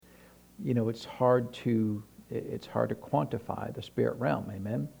it's hard to quantify the spirit realm.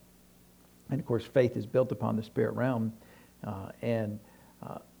 Amen. And of course, faith is built upon the spirit realm, and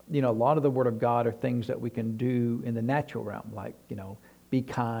a lot of the Word of God are things that we can do in the natural realm, like be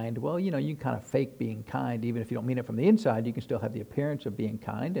kind. Well, you can kind of fake being kind, even if you don't mean it from the inside. You can still have the appearance of being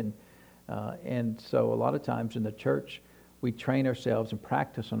kind, and so a lot of times in the church, we train ourselves and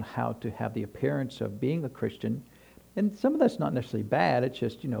practice on how to have the appearance of being a Christian. And some of that's not necessarily bad. It's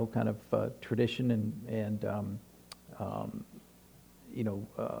just, kind of tradition and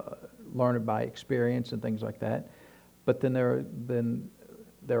learn it by experience and things like that. But then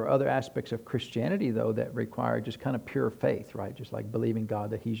there are other aspects of Christianity, though, that require just kind of pure faith, right? Just like believing God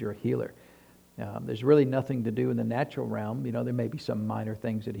that He's your healer. There's really nothing to do in the natural realm. There may be some minor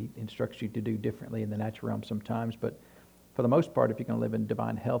things that He instructs you to do differently in the natural realm sometimes, but for the most part, if you're going to live in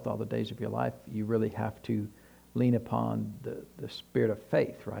divine health all the days of your life, you really have to lean upon the spirit of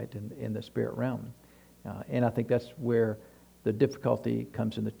faith, right, in the spirit realm. And I think that's where the difficulty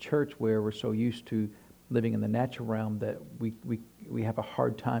comes in the church, where we're so used to living in the natural realm that we have a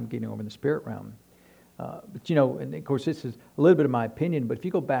hard time getting over in the spirit realm. But and of course this is a little bit of my opinion, but if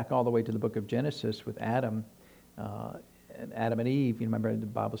you go back all the way to the book of Genesis with Adam and Eve, you remember the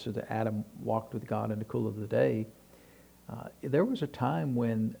Bible says that Adam walked with God in the cool of the day. There was a time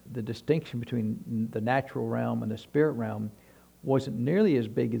when the distinction between the natural realm and the spirit realm wasn't nearly as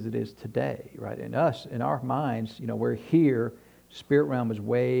big as it is today, right? In our minds, we're here, spirit realm is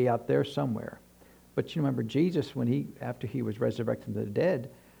way out there somewhere. But you remember Jesus, after he was resurrected from the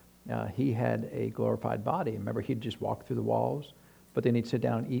dead, he had a glorified body. Remember, he'd just walk through the walls, but then he'd sit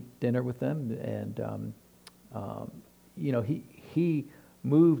down and eat dinner with them, and he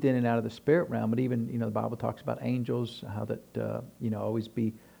moved in and out of the spirit realm. But even the Bible talks about angels, how that always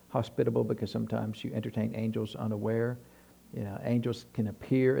be hospitable, because sometimes you entertain angels unaware. Angels can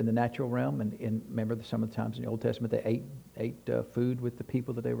appear in the natural realm, and remember some of the times in the Old Testament they ate food with the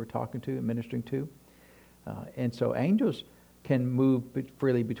people that they were talking to and ministering to. And so angels can move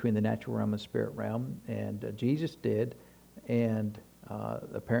freely between the natural realm and the spirit realm, and Jesus did, and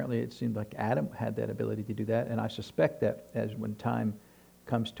apparently it seemed like Adam had that ability to do that, and I suspect that when time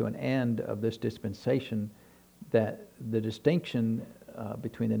comes to an end of this dispensation, that the distinction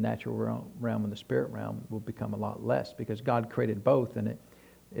between the natural realm and the spirit realm will become a lot less, because God created both, and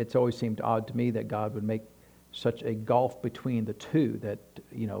it's always seemed odd to me that God would make such a gulf between the two, that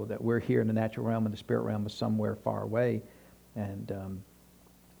that we're here in the natural realm and the spirit realm is somewhere far away. And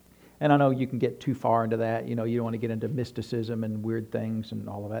I know you can get too far into that. You don't want to get into mysticism and weird things and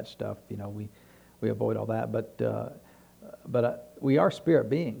all of that stuff. We avoid all that. But we are spirit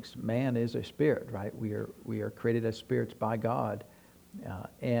beings. Man is a spirit, right? We are created as spirits by God,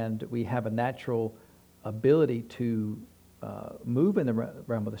 and we have a natural ability to move in the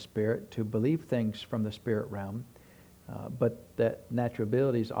realm of the spirit, to believe things from the spirit realm, but that natural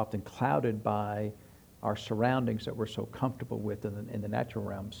ability is often clouded by our surroundings that we're so comfortable with in the natural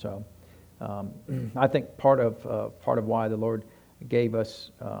realm. So I think part of why the Lord gave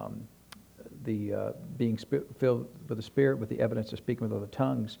us the being filled with the Spirit, with the evidence of speaking with other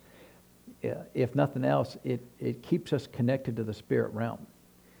tongues, if nothing else, it keeps us connected to the spirit realm,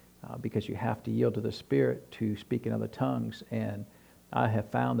 because you have to yield to the Spirit to speak in other tongues. And I have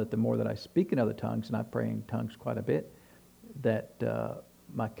found that the more that I speak in other tongues, and I pray in tongues quite a bit, that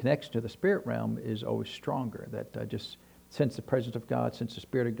my connection to the spirit realm is always stronger, that I just sense the presence of God, sense the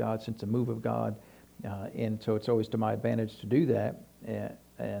Spirit of God, sense the move of God, and so it's always to my advantage to do that.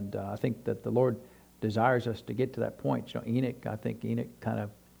 And I think that the Lord desires us to get to that point. I think Enoch kind of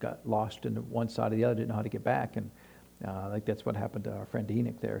got lost in one side or the other, didn't know how to get back, and I think that's what happened to our friend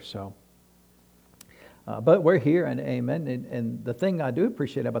Enoch there. So, but we're here, and amen. And the thing I do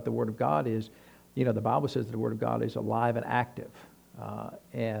appreciate about the Word of God is, the Bible says that the Word of God is alive and active,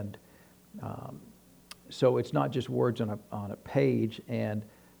 so it's not just words on a page. And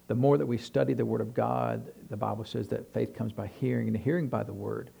the more that we study the Word of God, the Bible says that faith comes by hearing, and hearing by the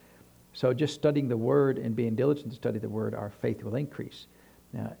Word. So just studying the Word and being diligent to study the Word, our faith will increase.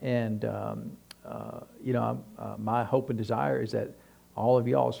 My hope and desire is that all of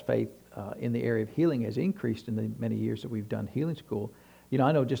y'all's faith in the area of healing has increased in the many years that we've done healing school.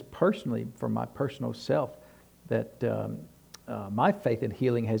 I know just personally, for my personal self, that my faith in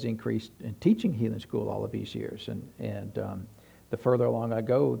healing has increased in teaching healing school all of these years. And the further along I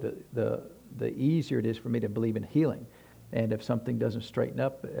go, the easier it is for me to believe in healing. And if something doesn't straighten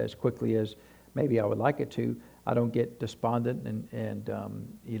up as quickly as maybe I would like it to, I don't get despondent and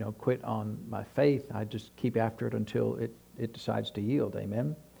quit on my faith. I just keep after it until it decides to yield.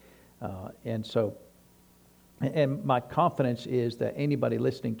 Amen. And so And my confidence is that anybody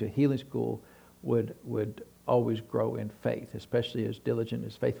listening to Healing School would always grow in faith, especially as diligent,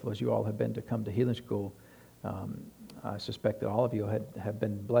 as faithful as you all have been to come to Healing School. I suspect that all of you have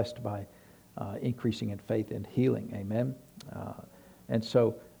been blessed by increasing in faith and healing. Amen. And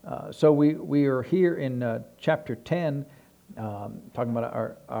so we are here in chapter 10, talking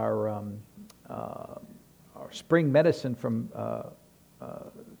about our spring medicine from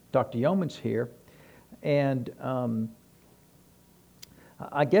Dr. Yeomans here. And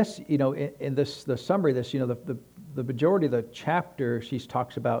I guess, in the summary of this, the majority of the chapter, she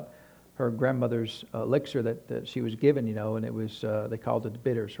talks about her grandmother's elixir that she was given, and it was, they called it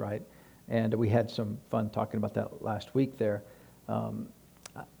bitters, right? And we had some fun talking about that last week there.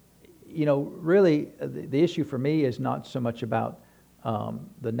 Really, the issue for me is not so much about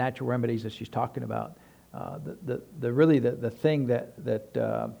the natural remedies that she's talking about. The thing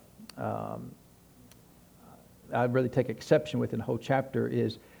that I really take exception with in the whole chapter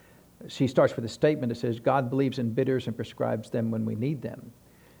is she starts with a statement that says, God believes in bitters and prescribes them when we need them.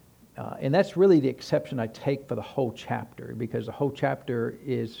 And that's really the exception I take for the whole chapter, because the whole chapter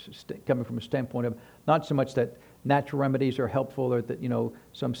is coming from a standpoint of not so much that natural remedies are helpful or that,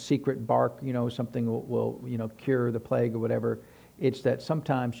 some secret bark, something will cure the plague or whatever. It's that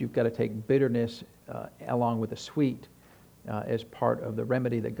sometimes you've got to take bitterness along with the sweet as part of the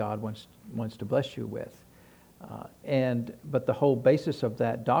remedy that God wants to bless you with. But the whole basis of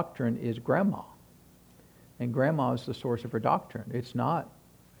that doctrine is Grandma. And Grandma is the source of her doctrine. It's not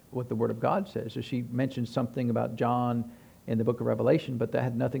what the Word of God says. So she mentioned something about John in the book of Revelation, but that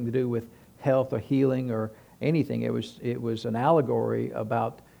had nothing to do with health or healing or anything. It was an allegory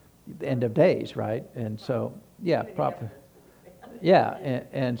about the end of days, right? And so, yeah, probably. Yeah,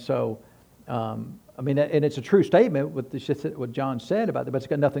 and so, and it's a true statement what John said about that, but it's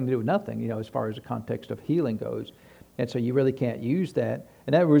got nothing to do with nothing, as far as the context of healing goes. And so you really can't use that.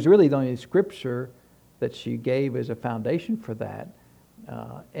 And that was really the only scripture that she gave as a foundation for that.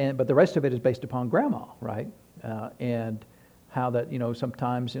 But the rest of it is based upon Grandma, right? And how that,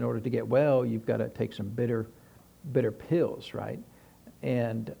 sometimes in order to get well, you've got to take some bitter pills, right?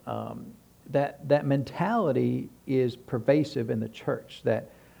 And that mentality is pervasive in the church, that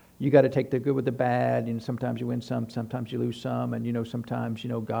you got to take the good with the bad, and sometimes you win some, sometimes you lose some, and sometimes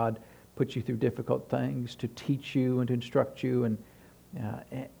God puts you through difficult things to teach you and to instruct you,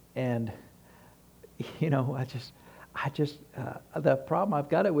 and I just the problem I've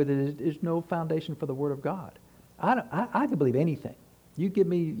got it with it is no foundation for the Word of God. I can believe anything. You give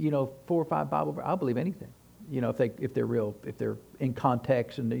me 4 or 5 Bible, I'll believe anything. If they're real, if they're in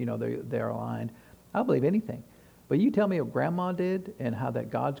context and they're aligned, I'll believe anything. But you tell me what Grandma did and how that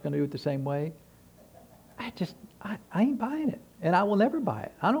God's going to do it the same way, I ain't buying it, and I will never buy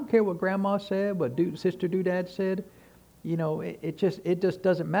it. I don't care what Grandma said, what Sister Doodad said. It just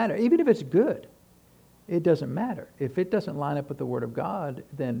doesn't matter. Even if it's good, it doesn't matter. If it doesn't line up with the Word of God,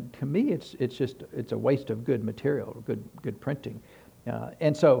 then to me it's a waste of good material, good printing.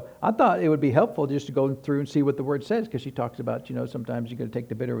 And so I thought it would be helpful just to go through and see what the Word says, because she talks about sometimes you got to take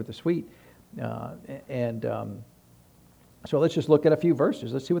the bitter with the sweet, so let's just look at a few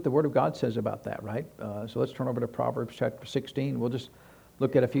verses. Let's see what the Word of God says about that, right? So let's turn over to Proverbs chapter 16. We'll just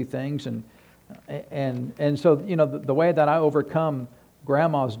look at a few things, and so the way that I overcome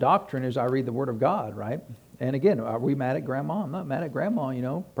Grandma's doctrine is I read the Word of God, right? And again, are we mad at Grandma? I'm not mad at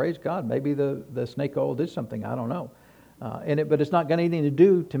Grandma. Praise God. Maybe the snake oil did something. I don't know. But it's not got anything to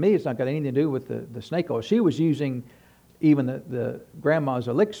do, to me, it's not got anything to do with the snake oil. She was using even the Grandma's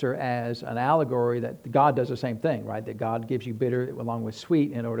elixir as an allegory that God does the same thing, right? That God gives you bitter along with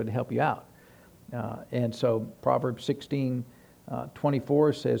sweet in order to help you out. And so Proverbs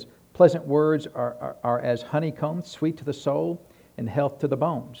 16:24 says, pleasant words are as honeycomb, sweet to the soul, and health to the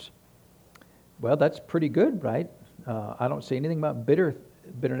bones. Well, that's pretty good, right? I don't see anything about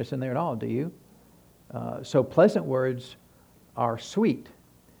bitterness in there at all, do you? So pleasant words are sweet.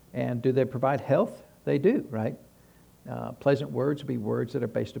 And do they provide health? They do, right? Pleasant words would be words that are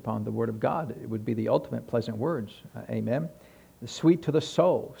based upon the Word of God. It would be the ultimate pleasant words. Amen. Sweet to the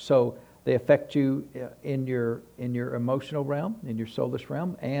soul. So they affect you in your emotional realm, in your soulless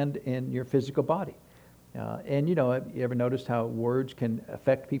realm, and in your physical body. And you ever noticed how words can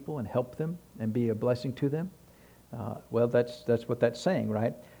affect people and help them and be a blessing to them? Well, that's what that's saying,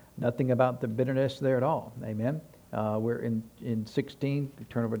 right? Nothing about the bitterness there at all. Amen. We're in 16.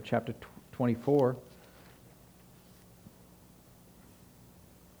 Turn over to chapter 24.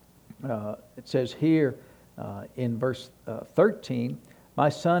 It says here in verse 13, my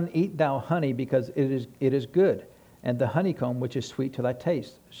son, eat thou honey because it is good, and the honeycomb which is sweet to thy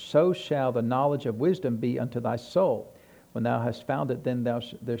taste. So shall the knowledge of wisdom be unto thy soul. When thou hast found it, then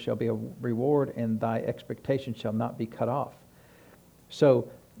there shall be a reward, and thy expectation shall not be cut off. So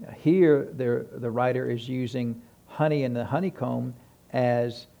here the writer is using honey and the honeycomb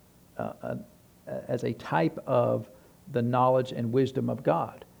as a type of the knowledge and wisdom of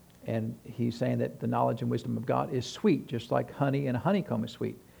God. And he's saying that the knowledge and wisdom of God is sweet, just like honey and a honeycomb is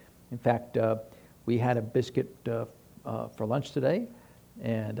sweet. In fact, we had a biscuit for lunch today,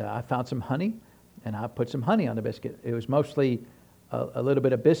 and I found some honey, and I put some honey on the biscuit. It was mostly a little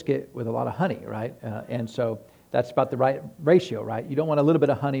bit of biscuit with a lot of honey, right? And so that's about the right ratio, right? You don't want a little bit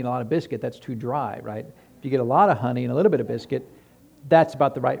of honey and a lot of biscuit. That's too dry, right? If you get a lot of honey and a little bit of biscuit, that's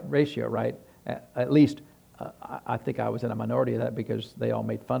about the right ratio, right? At least I think I was in a minority of that, because they all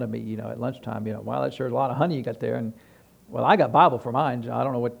made fun of me, at lunchtime. Wow, that's sure a lot of honey you got there. And well, I got Bible for mine. I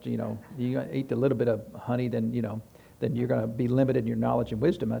don't know what, you eat a little bit of honey, then you're going to be limited in your knowledge and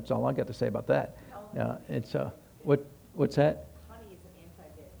wisdom. That's all I got to say about that. It's what's that? Honey is an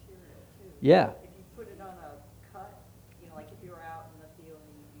antibacterial too. Yeah. If you put it on a cut, like if you were out in the field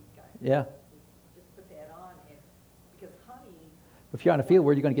and you got Yeah. just put that on, and because honey. If you're on a field,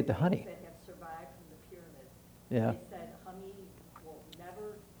 where are you going to get the honey? That have survived from the pyramids. Yeah. They said honey will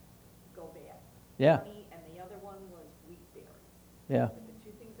never go bad. Yeah. Honey, and the other one was wheat berries. Yeah. But the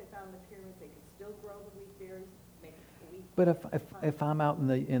two things they found in the pyramids, they could still grow the wheat berries, make wheat. But if I'm out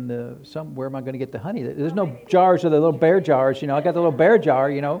in the where am I going to get the honey? There's no jars of the little bear jars. I got the little bear jar.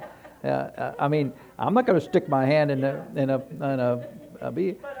 I mean, I'm not going to stick my hand in a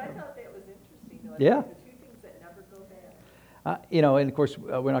bee. But I thought that was interesting, though. Yeah. The two things that never go bad. And of course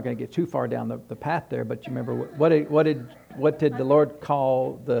we're not going to get too far down the path there. But you remember what did the Lord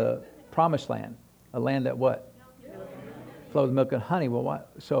call the promised land? A land that what? Flowed with milk and honey. Well,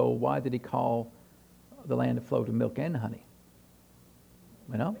 why did He call the land that flowed with milk and honey?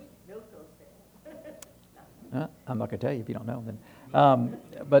 Milk goes bad. I'm not going to tell you if you don't know. Then,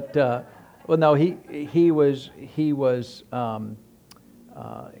 well, no, he was.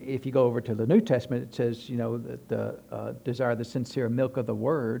 If you go over to the New Testament, it says, that the desire the sincere milk of the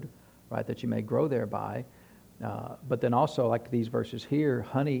word, right, that you may grow thereby. But then also, like these verses here,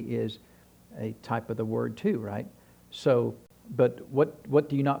 honey is a type of the word too, right? So, but what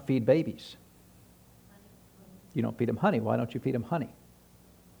do you not feed babies? You don't feed them honey. Why don't you feed them honey?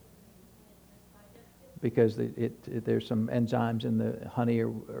 Because there's some enzymes in the honey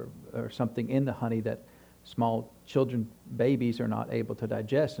or something in the honey that small children, babies, are not able to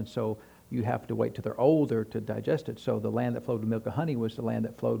digest, and so you have to wait till they're older to digest it. So the land that flowed with milk and honey was the land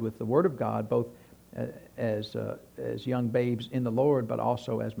that flowed with the Word of God, both as young babes in the Lord, but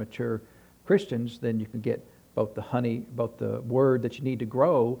also as mature Christians. Then you can get both the honey, both the Word that you need to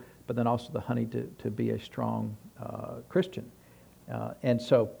grow, but then also the honey to be a strong Christian. And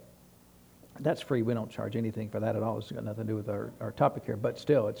so that's free. We don't charge anything for that at all. It's got nothing to do with our topic here, but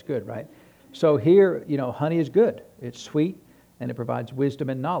still, it's good, right? So here, honey is good. It's sweet, and it provides wisdom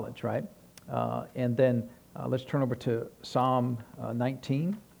and knowledge, right? And then let's turn over to Psalm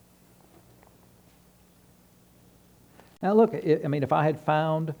 19. Now look, if I had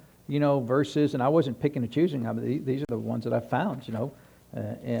found, verses, and I wasn't picking and choosing, these are the ones that I found,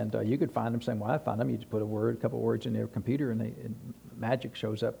 and you could find them same way I found them. You just put a couple of words in your computer, and magic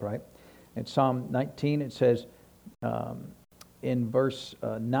shows up, right? In Psalm 19, it says, in verse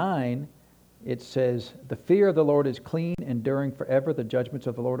 9, it says, "The fear of the Lord is clean, enduring forever. The judgments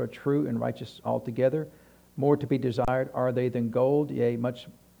of the Lord are true and righteous altogether. More to be desired are they than gold, than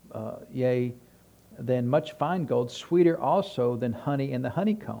much fine gold, sweeter also than honey and the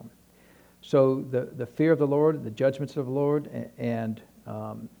honeycomb." So the fear of the Lord, the judgments of the Lord, and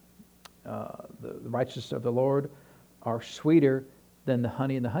the righteousness of the Lord are sweeter than the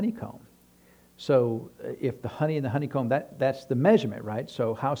honey and the honeycomb. So if the honey and the honeycomb, that's the measurement, right?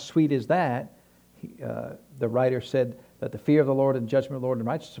 So how sweet is that? The writer said that the fear of the Lord and the judgment of the Lord and the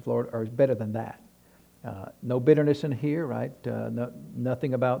righteousness of the Lord are better than that. No bitterness in here, right?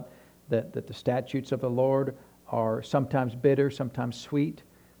 Nothing about that the statutes of the Lord are sometimes bitter, sometimes sweet.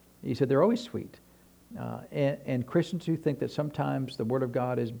 He said they're always sweet. And Christians who think that sometimes the Word of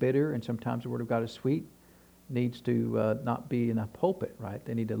God is bitter and sometimes the Word of God is sweet needs to not be in a pulpit, right?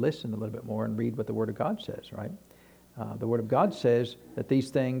 They need to listen a little bit more and read what the Word of God says, right? The Word of God says that these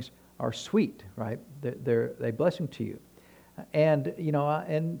things are sweet, right? They're a blessing to you. And,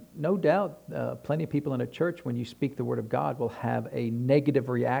 and no doubt plenty of people in a church, when you speak the Word of God, will have a negative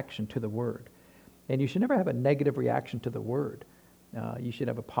reaction to the Word. And you should never have a negative reaction to the Word. You should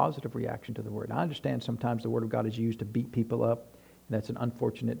have a positive reaction to the Word. I understand sometimes the Word of God is used to beat people up. That's an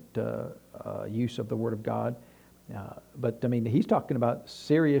unfortunate use of the Word of God. But I mean, he's talking about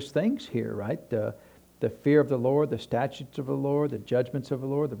serious things here, right? The fear of the Lord, the statutes of the Lord, the judgments of the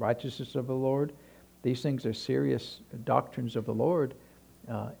Lord, the righteousness of the Lord. These things are serious doctrines of the Lord.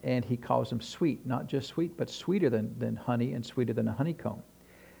 And he calls them sweet, not just sweet, but sweeter than honey and sweeter than a honeycomb.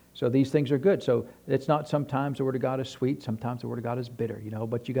 So these things are good. So it's not sometimes the Word of God is sweet, sometimes the Word of God is bitter,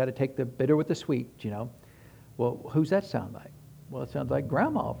 but you got to take the bitter with the sweet, Well, who's that sound like? Well, it sounds like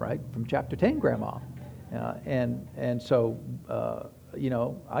Grandma, right? From chapter 10, Grandma. And so,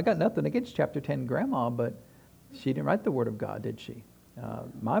 I got nothing against chapter 10 Grandma, but she didn't write the Word of God, did she?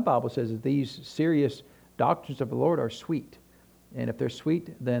 My Bible says that these serious doctrines of the Lord are sweet. And if they're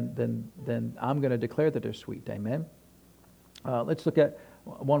sweet, then I'm going to declare that they're sweet. Amen? Let's look at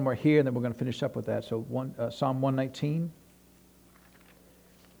one more here, and then we're going to finish up with that. So Psalm 119.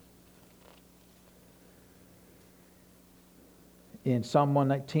 In Psalm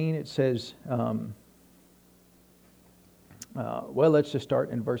 119, it says, let's just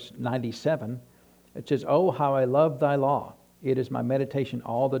start in verse 97. It says, "Oh, how I love thy law. It is my meditation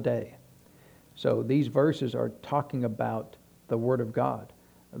all the day." So these verses are talking about the Word of God.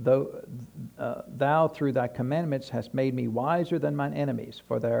 Thou through thy commandments hast made me wiser than mine enemies,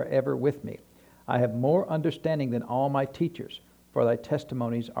 for they are ever with me. I have more understanding than all my teachers, for thy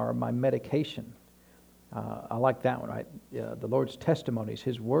testimonies are my medication. I like that one, right? The Lord's testimonies,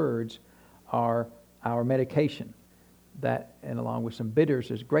 His words, are our medication. That, and along with some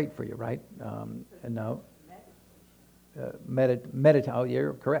bitters, is great for you, right? Oh,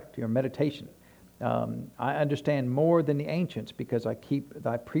 you're correct. Your meditation. I understand more than the ancients because I keep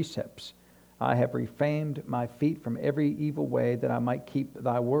thy precepts. I have refrained my feet from every evil way that I might keep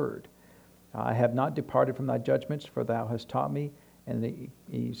thy word. I have not departed from thy judgments, for thou hast taught me. And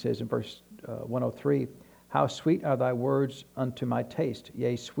he says in verse 103, "How sweet are thy words unto my taste,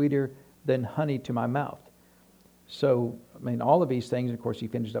 yea, sweeter than honey to my mouth." So, all of these things, of course, he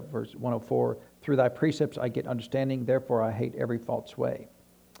finishes up verse 104, "Through thy precepts I get understanding, therefore I hate every false way."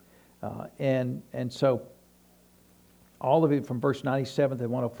 And so all of it from verse 97 to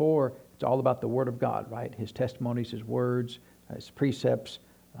 104, it's all about the Word of God, right? His testimonies, His words, His precepts,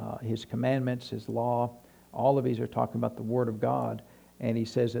 His commandments, His law. All of these are talking about the Word of God. And he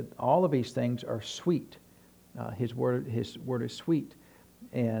says that all of these things are sweet. His word is sweet.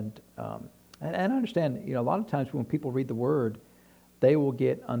 And I understand, a lot of times when people read the Word, they will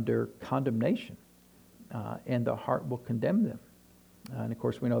get under condemnation, and the heart will condemn them. And of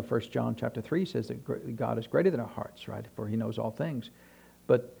course, we know 1 John chapter 3 says that God is greater than our hearts, right? For He knows all things.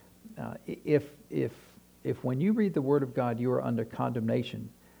 But if when you read the Word of God, you are under condemnation,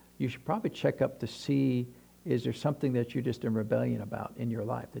 you should probably check up to see, is there something that you're just in rebellion about in your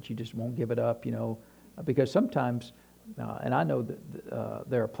life, that you just won't give it up, Because sometimes, and I know that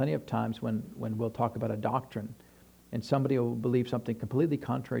there are plenty of times when we'll talk about a doctrine, and somebody will believe something completely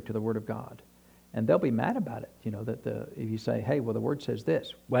contrary to the Word of God. And they'll be mad about it, if you say, "Hey, well, the Word says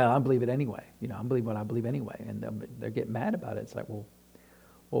this." "Well, I believe it anyway. I believe what I believe anyway." And they'll get mad about it. It's like,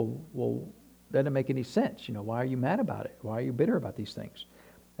 well, that doesn't make any sense. Why are you mad about it? Why are you bitter about these things?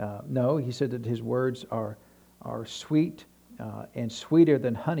 No, he said that his words are sweet and sweeter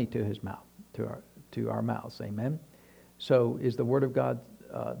than honey to his mouth, to our mouths. Amen. So is the Word of God,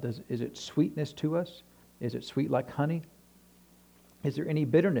 is it sweetness to us? Is it sweet like honey? Is there any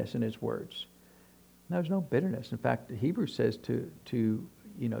bitterness in His words? No, there's no bitterness. In fact, Hebrews says to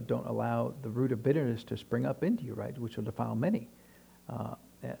don't allow the root of bitterness to spring up into you, right, which will defile many.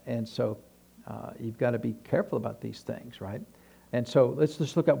 And so you've got to be careful about these things, right? And so let's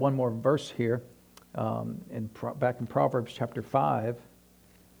just look at one more verse here, back in Proverbs chapter 5.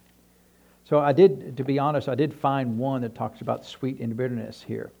 So to be honest, I did find one that talks about sweet and bitterness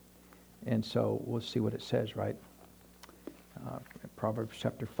here. And so we'll see what it says, right? Proverbs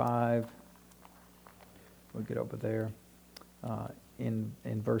chapter 5. We'll get over there. In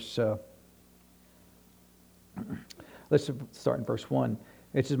verse... let's start in verse 1.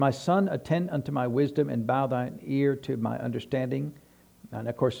 It says, "My son, attend unto my wisdom, and bow thine ear to my understanding." And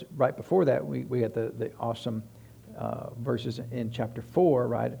of course, right before that, we had the awesome verses in chapter 4,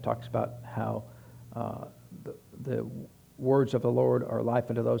 right? It talks about how the words of the Lord are life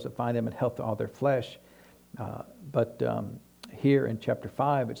unto those that find them, and health to all their flesh. But here in chapter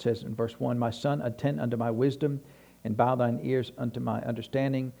 5, it says in verse 1, "My son, attend unto my wisdom, and bow thine ears unto my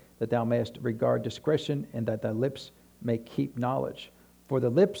understanding, that thou mayest regard discretion, and that thy lips may keep knowledge. For the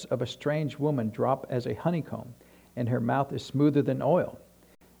lips of a strange woman drop as a honeycomb, and her mouth is smoother than oil.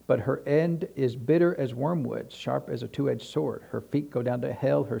 But her end is bitter as wormwood, sharp as a two-edged sword. Her feet go down to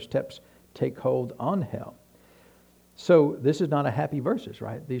hell, her steps take hold on hell." So this is not a happy verses,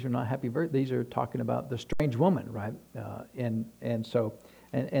 right? These are not happy verses. These are talking about the strange woman, right?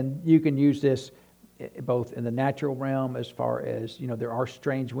 And you can use this both in the natural realm as far as, there are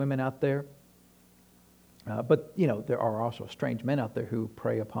strange women out there. But, there are also strange men out there who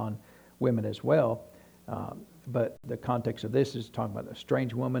prey upon women as well. But the context of this is talking about a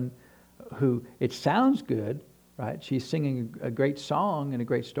strange woman who, it sounds good, right? She's singing a great song and a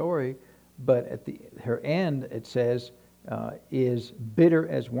great story, but at her end, it says, is bitter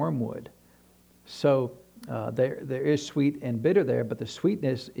as wormwood. So there is sweet and bitter there, but the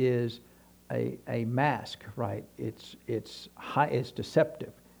sweetness is a mask, right? It's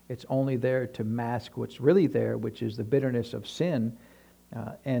deceptive. It's only there to mask what's really there, which is the bitterness of sin.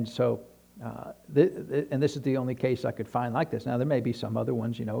 And this is the only case I could find like this. Now, there may be some other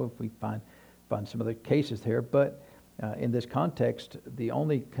ones, if we find some other cases here. But in this context, the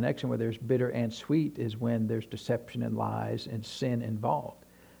only connection where there's bitter and sweet is when there's deception and lies and sin involved.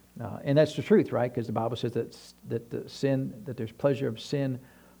 And that's the truth, right? Because the Bible says that there's pleasure of sin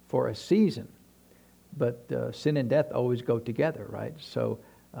for a season. But sin and death always go together, right? So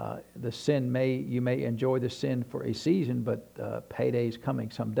you may enjoy the sin for a season, but payday is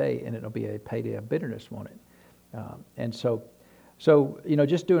coming someday, and it'll be a payday of bitterness, won't it? And so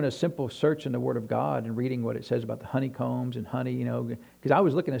just doing a simple search in the Word of God and reading what it says about the honeycombs and honey, because I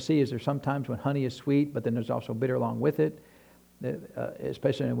was looking to see, is there sometimes when honey is sweet, but then there's also bitter along with it,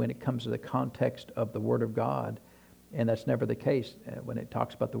 especially when it comes to the context of the Word of God. And that's never the case. When it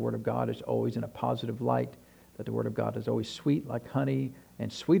talks about the Word of God, it's always in a positive light, that the Word of God is always sweet like honey,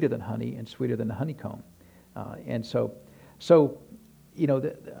 and sweeter than honey, and sweeter than the honeycomb.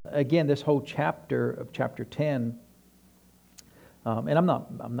 Again, this whole chapter of chapter 10, and I'm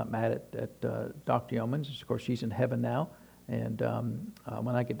not mad at Dr. Yeomans. Of course, she's in heaven now, and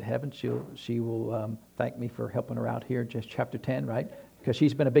when I get to heaven, she will thank me for helping her out here in just chapter 10, right? Because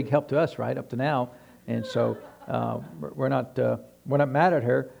she's been a big help to us, right, up to now, and so we're not mad at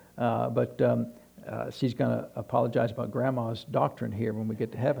her, but she's going to apologize about Grandma's doctrine here when we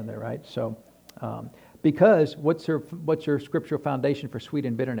get to heaven there, right? So, because what's your scriptural foundation for sweet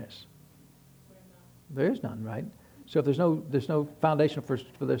and bitterness? There is none, right? So if there's no foundation for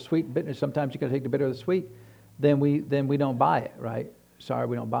the sweet and bitterness, sometimes you got to take the bitter or the sweet. Then we don't buy it, right? Sorry,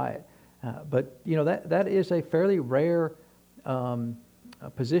 we don't buy it. But that is a fairly rare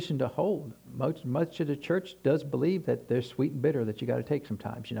position to hold. Much of the church does believe that there's sweet and bitter that you got to take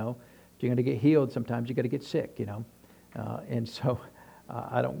sometimes. If you're going to get healed, sometimes you got to get sick. And so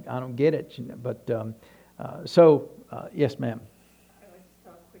I don't get it. But yes, ma'am. I want to just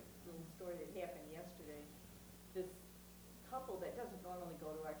tell a quick little story that happened yesterday. This couple that doesn't normally go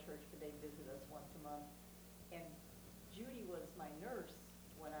to our church, but they visit us once a month. And Judy was my nurse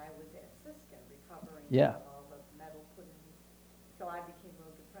when I was at Siskin recovering Yeah. from all the metal put in me. So I became real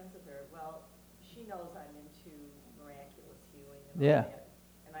good friends with her. Well, she knows I'm into miraculous healing and all Yeah. that.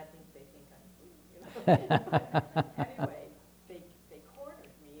 And I think they think I'm Anyway, they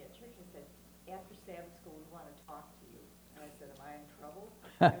cornered me at church and said, after Sabbath school, we want to talk to you. And I said, am I in trouble?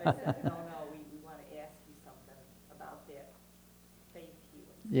 And they said, no, we want to ask you something about that faith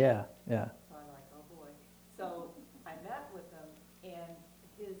healing. Yeah. So I'm like, oh boy. So I met with them, and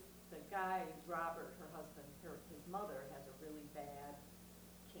the guy, Robert, her husband, his mother has a really bad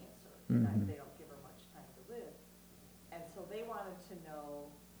cancer. Mm-hmm. They don't give her much time to live. And so they wanted to know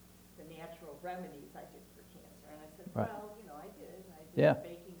the natural remedies I did for cancer. And I said, Right. well, I did. I did Yeah.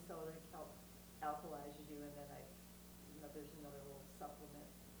 baking soda to alkalizes you, and then there's another little supplement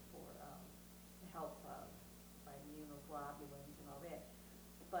to help my immunoglobulins and all that.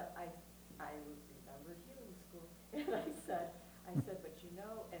 But I remembered healing school, and I said, but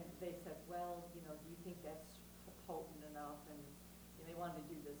and they said, well, do you think that's potent enough? And they wanted to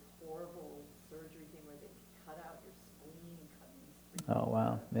do this horrible surgery thing where they cut out your spleen and cut these 3 Oh,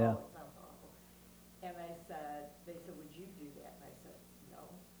 wow. pieces. Yeah. Oh, it sounds awful. And they said, would you do that? And I said, no.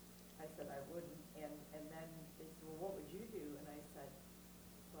 I said, I wouldn't. And then they said, well, what would you do? And I said,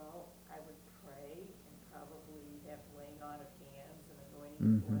 well, I would pray and probably have laying on of hands and anointing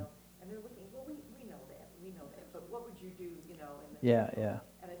Mm-hmm. with oil. And they're looking, well, we know that. But what would you do, Yeah.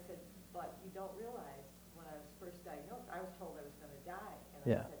 And I said, but you don't realize, when I was first diagnosed, I was told I was going to die. And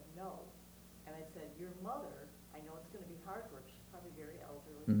Yeah. I said, no. And I said, your mother, I know it's going to be hard work. She's probably very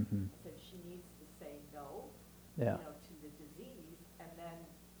elderly. Mm-hmm. I said, she needs to say no, Yeah. to the disease, and then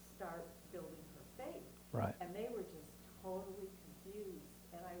start building her faith. Right. And they were just totally confused.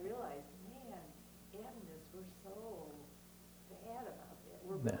 And I realized, man, Adventists, we're so bad about that.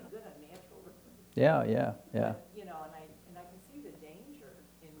 We're really good on natural remedies. Yeah. But, and I can see the danger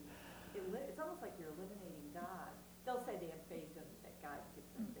in it's almost like you're eliminating God.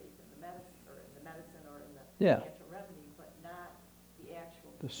 Yeah. natural remedy, but not the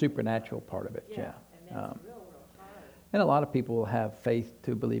actual. The supernatural part of it, yeah. And that's real hard. And a lot of people have faith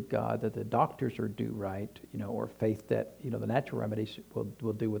to believe God that the doctors are do right, or faith that, the natural remedies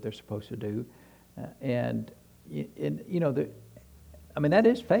will do what they're supposed to do. That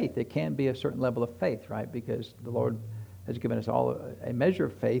is faith. It can be a certain level of faith, right? Because the Lord has given us all a measure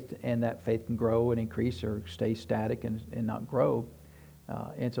of faith, and that faith can grow and increase or stay static and not grow.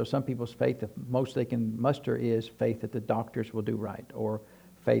 And so some people's faith, the most they can muster is faith that the doctors will do right, or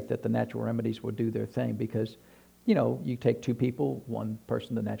faith that the natural remedies will do their thing. Because, you take two people, one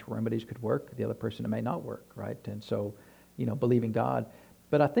person the natural remedies could work, the other person it may not work, right? And so, believing God.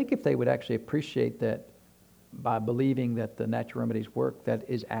 But I think if they would actually appreciate that by believing that the natural remedies work, that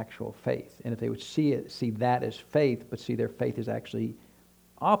is actual faith. And if they would see that as faith, but see their faith is actually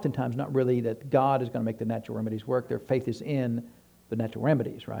oftentimes not really that God is going to make the natural remedies work. Their faith is in the natural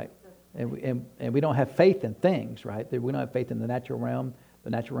remedies, right? And we don't have faith in things, right? We don't have faith in the natural realm. The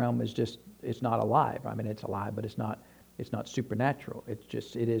natural realm is just, it's not alive. I mean, it's alive, but it's not supernatural.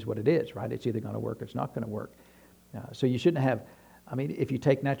 It is what it is, right? It's either going to work or it's not going to work. So you shouldn't have, if you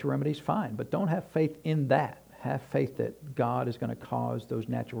take natural remedies, fine, but don't have faith in that. Have faith that God is going to cause those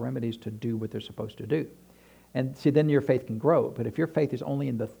natural remedies to do what they're supposed to do. And see, then your faith can grow. But if your faith is only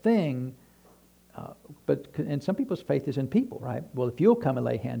in the thing, and some people's faith is in people, right? Well, if you'll come and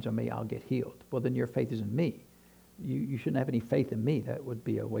lay hands on me, I'll get healed. Well, then your faith is in me. You shouldn't have any faith in me. That would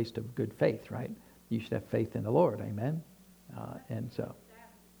be a waste of good faith, right? You should have faith in the Lord, amen? And so...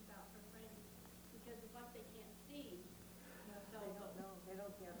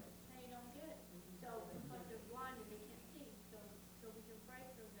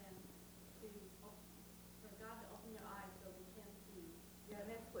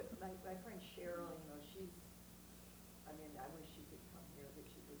 My friend Cheryl, I wish she could come here, but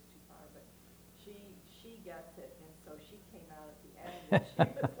she lives too far, but she gets it, and so she came out at the end, and she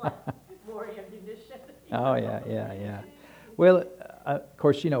was like, more ammunition. Oh, yeah. Well, of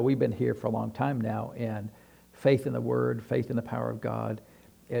course, we've been here for a long time now, and faith in the Word, faith in the power of God,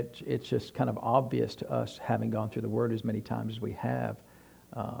 it's just kind of obvious to us, having gone through the Word as many times as we have.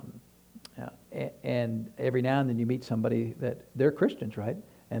 And every now and then you meet somebody that they're Christians, right?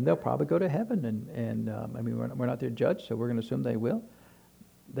 And they'll probably go to heaven. And we're not their judge, so we're going to assume they will.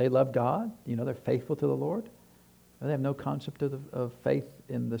 They love God. They're faithful to the Lord. They have no concept of faith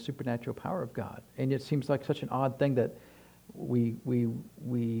in the supernatural power of God. And it seems like such an odd thing that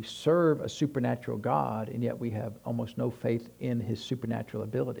we serve a supernatural God, and yet we have almost no faith in His supernatural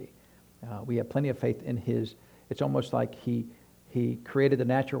ability. We have plenty of faith in His. It's almost like He created the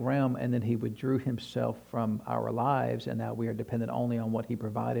natural realm, and then He withdrew Himself from our lives, and now we are dependent only on what He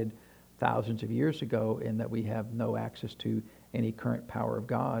provided thousands of years ago, and that we have no access to any current power of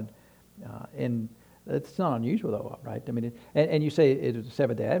God. And it's not unusual, though, right? And you say it's a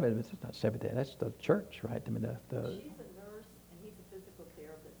Seventh-day Adventist. It's not Seventh-day. That's the church, right? She's a nurse, and he's a physical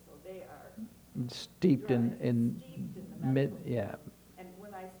therapist, so they are steeped in the medical. yeah. And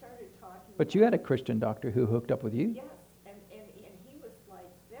when I started talking, But you had a Christian doctor who hooked up with you. Yes. And he was like,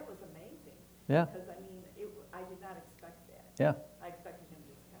 that was amazing. Yeah. Because, I did not expect that. Yeah. I expected him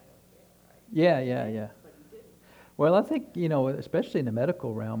just kind of, right? Yeah. But he didn't. Well, I think, especially in the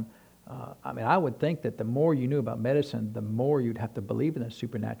medical realm, I would think that the more you knew about medicine, the more you'd have to believe in the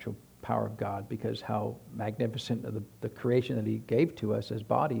supernatural power of God, because how magnificent of the creation that He gave to us as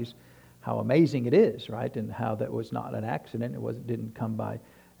bodies, how amazing it is, right? And how that was not an accident. It didn't come by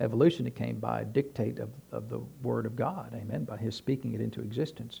evolution. It came by dictate of the Word of God, amen, by His speaking it into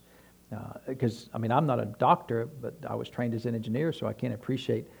existence. Because, I'm not a doctor, but I was trained as an engineer, so I can't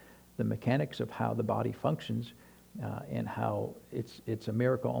appreciate the mechanics of how the body functions, and how it's a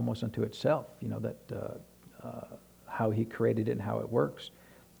miracle almost unto itself, how He created it and how it works.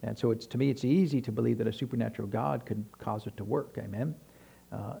 And so to me, it's easy to believe that a supernatural God could cause it to work, amen.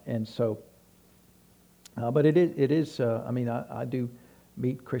 But it is. I do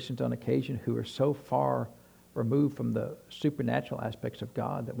meet Christians on occasion who are so far removed from the supernatural aspects of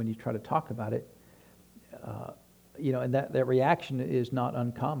God that when you try to talk about it, and that reaction is not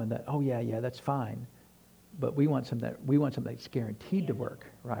uncommon. That, oh yeah, that's fine, but we want something that's guaranteed to work,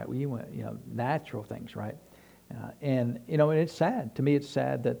 right? We want natural things, right? And it's sad. To me, it's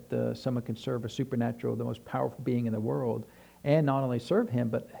sad that someone can serve a supernatural, the most powerful being in the world, and not only serve Him,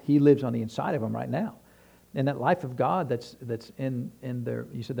 but He lives on the inside of them right now. And that life of God that's in their,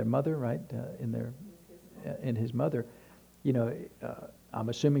 you said their mother, right? In His mother. I'm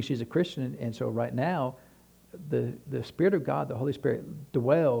assuming she's a Christian, and so right now, the Spirit of God, the Holy Spirit,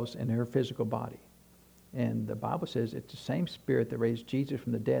 dwells in her physical body. And the Bible says it's the same Spirit that raised Jesus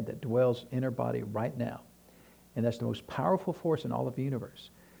from the dead that dwells in her body right now. And that's the most powerful force in all of the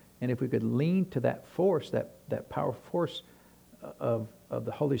universe. And if we could lean to that force, that powerful force of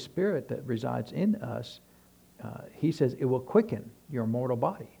the Holy Spirit that resides in us, he says it will quicken your mortal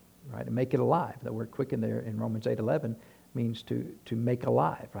body, right, and make it alive. The word quicken there in Romans 8:11 means to make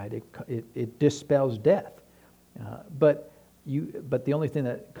alive, right? It dispels death. But the only thing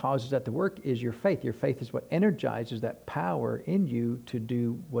that causes that to work is your faith. Your faith is what energizes that power in you to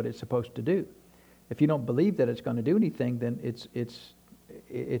do what it's supposed to do. If you don't believe that it's going to do anything, then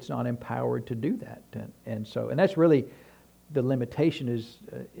it's not empowered to do that. And that's really the limitation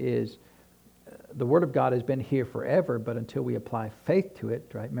is the Word of God has been here forever, but until we apply faith to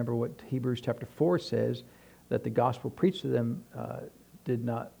it, right? Remember what Hebrews chapter 4 says, that the gospel preached to them did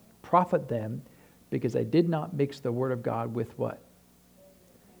not profit them because they did not mix the Word of God with what?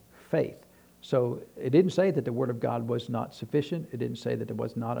 Faith. So it didn't say that the Word of God was not sufficient. It didn't say that there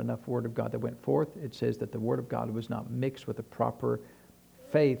was not enough Word of God that went forth. It says that the Word of God was not mixed with the proper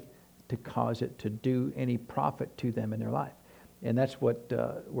faith to cause it to do any profit to them in their life. And that's what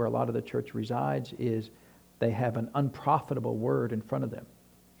where a lot of the church resides, is they have an unprofitable word in front of them.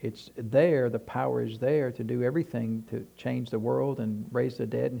 It's there, the power is there to do everything to change the world and raise the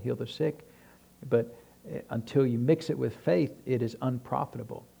dead and heal the sick. But until you mix it with faith, it is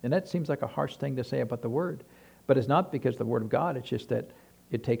unprofitable. And that seems like a harsh thing to say about the Word. But it's not because of the Word of God. It's just that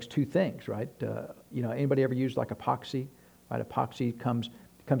it takes two things, right? Anybody ever used like epoxy? Right? Epoxy comes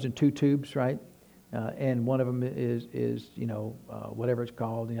in two tubes, right? And one of them is whatever it's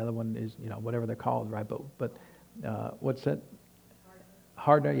called. The other one is whatever they're called, right? But what's that?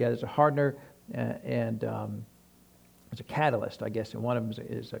 Hardener. Yeah, there's a hardener and it's a catalyst, I guess. And one of them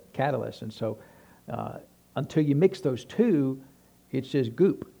is a catalyst. And so until you mix those two, it's just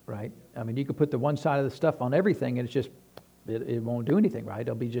goop, right? I mean, you could put the one side of the stuff on everything, and it's just it won't do anything, right?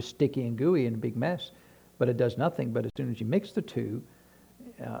 It'll be just sticky and gooey and a big mess, but it does nothing. But as soon as you mix the two,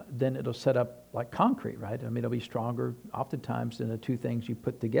 then it'll set up like concrete, right? I mean, it'll be stronger oftentimes than the two things you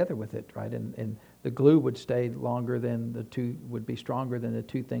put together with it, right? And the glue would stay longer than the two, would be stronger than the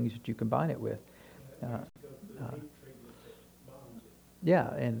two things that you combine it with.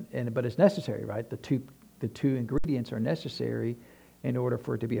 But it's necessary, right? The two ingredients are necessary in order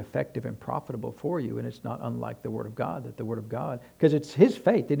for it to be effective and profitable for you. And it's not unlike the Word of God, that the Word of God, because it's His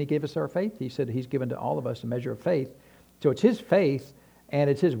faith. Didn't He give us our faith? He said He's given to all of us a measure of faith. So it's His faith and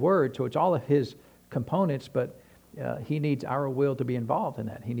it's His Word. So it's all of His components, but He needs our will to be involved in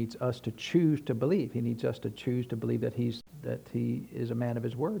that. He needs us to choose to believe. He needs us to choose to believe that He is a man of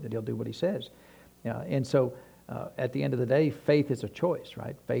His Word, that He'll do what He says. And so at the end of the day, faith is a choice,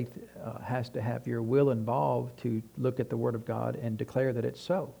 right? Faith has to have your will involved to look at the Word of God and declare that it's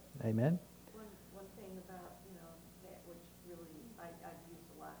so. Amen? One thing about, that which really I've used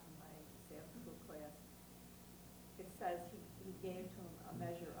a lot in my Sabbath school class, it says he gave to him a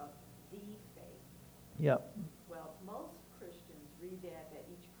measure of the faith. Yep. Well, most Christians read that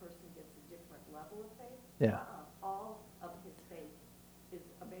each person gets a different level of faith. Yeah. All of his faith is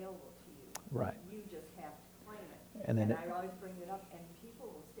available to you. Right. You just have to claim it. And then I always bring it up, and people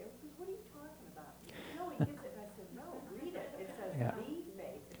will say, what are you talking about? No, he gives it. And I said, no, read it. It says Yeah. the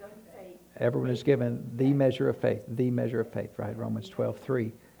faith. It doesn't say... Everyone is given the measure of faith, right? Romans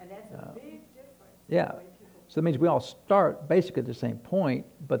 12:3. And that's a big difference. Yeah. So that means we all start basically at the same point,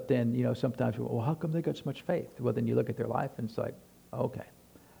 but then, sometimes people, well, how come they got so much faith? Well, then you look at their life and it's like, okay.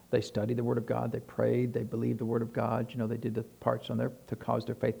 They studied the Word of God, they prayed, they believed the Word of God, they did the parts on there to cause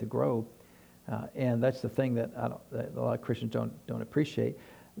their faith to grow. And that's the thing that that a lot of Christians don't appreciate.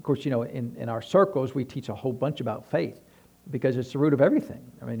 Of course, in our circles, we teach a whole bunch about faith because it's the root of everything.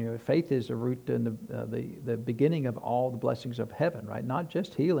 I mean, faith is the root and the beginning of all the blessings of heaven, right? Not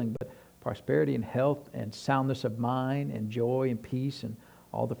just healing, but prosperity and health and soundness of mind and joy and peace and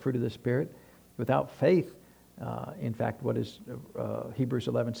all the fruit of the Spirit. Without faith, in fact, what does Hebrews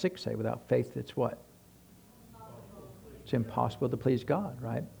 11:6 say? Without faith, it's what? It's impossible to please God,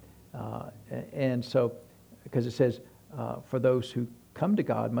 right? And so, because it says, for those who come to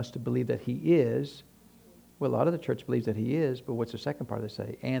God must believe that He is. Well, a lot of the church believes that He is, but what's the second part they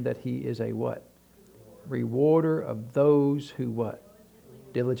say? And that He is a what? Rewarder of those who what?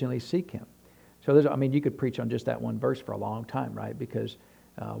 Diligently seek Him. So you could preach on just that one verse for a long time, right? Because,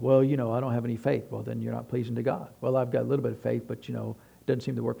 I don't have any faith. Well, then you're not pleasing to God. Well, I've got a little bit of faith, but, it doesn't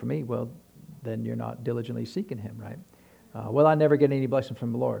seem to work for me. Well, then you're not diligently seeking Him, right? Well, I never get any blessings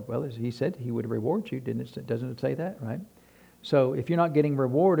from the Lord. Well, as He said, He would reward you. Doesn't it say that, right? So if you're not getting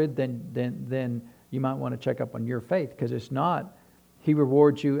rewarded, then you might want to check up on your faith, because it's not He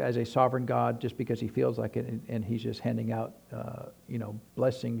rewards you as a sovereign God just because He feels like it and He's just handing out,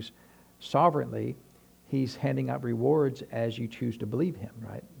 blessings sovereignly. He's handing out rewards as you choose to believe him,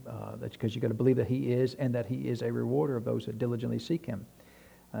 right? That's because you got to believe that he is, and that he is a rewarder of those that diligently seek him.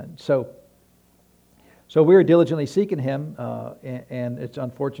 So we're diligently seeking him, and it's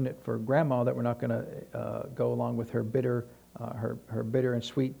unfortunate for Grandma that we're not going to go along with her bitter, her bitter and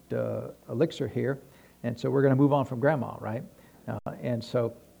sweet elixir here, and so we're going to move on from Grandma, right? And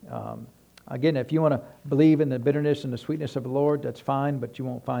so. Again, if you want to believe in the bitterness and the sweetness of the Lord, that's fine, but you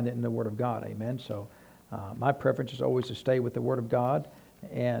won't find it in the Word of God. Amen. So my preference is always to stay with the Word of God.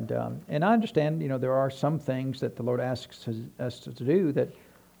 And I understand, there are some things that the Lord asks us to do that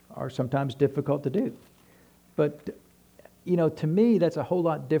are sometimes difficult to do. But, to me, that's a whole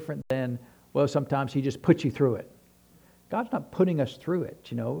lot different than, well, sometimes He just puts you through it. God's not putting us through it,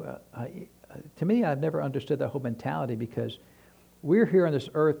 To me, I've never understood that whole mentality, because we're here on this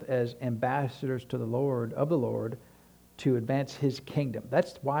earth as ambassadors to the Lord, of the Lord, to advance His kingdom.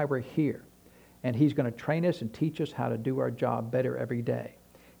 That's why we're here. And He's going to train us and teach us how to do our job better every day.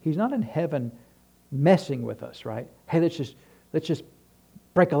 He's not in heaven messing with us, right? Hey, let's just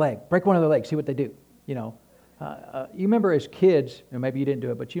break a leg, break one of their legs, see what they do. You remember as kids, and maybe you didn't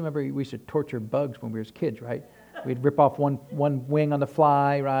do it, but you remember we used to torture bugs when we were kids, right? We'd rip off one wing on the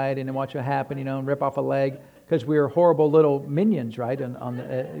fly, right, and then watch it happen, and rip off a leg, because we were horrible little minions, right,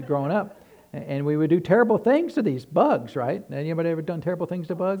 growing up. And we would do terrible things to these bugs, right? Anybody ever done terrible things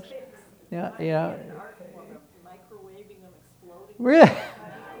to bugs? Yeah. Microwaving them, exploding. Really?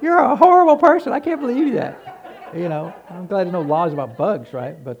 You're a horrible person. I can't believe that. I'm glad there's no laws about bugs,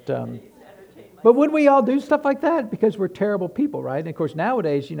 right? But would we all do stuff like that? Because we're terrible people, right? And of course,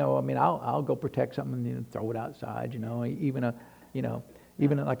 nowadays, I'll go protect something and throw it outside,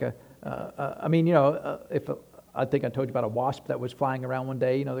 if I think I told you about a wasp that was flying around one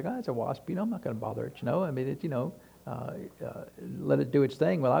day, the guy's a wasp, I'm not going to bother it, let it do its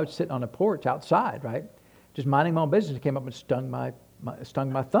thing. Well, I was sitting on a porch outside, right, just minding my own business. It came up and stung my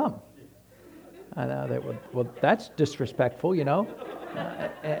thumb. I know that's disrespectful,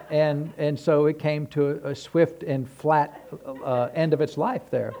 and so it came to a swift and flat end of its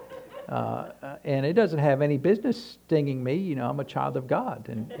life there. And it doesn't have any business stinging me. I'm a child of God,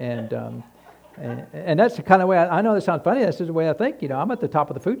 and that's the kind of way I know. This sounds funny. This is the way I think. I'm at the top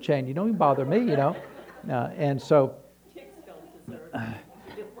of the food chain. You don't even bother me. And so. Ticks don't deserve.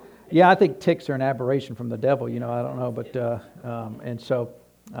 Yeah, I think ticks are an aberration from the devil. I don't know,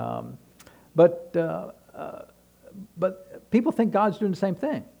 but people think God's doing the same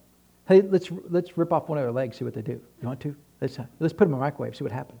thing. Hey, let's rip off one of their legs, see what they do. You want to? Let's put them in a microwave, see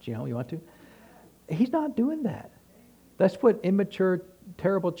what happens. You want to? He's not doing that. That's what immature,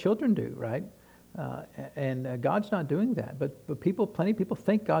 terrible children do, right? And God's not doing that. But plenty of people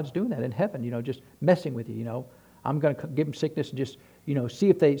think God's doing that in heaven. Just messing with you. I'm going to give them sickness and just see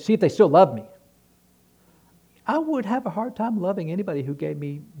if they still love me. I would have a hard time loving anybody who gave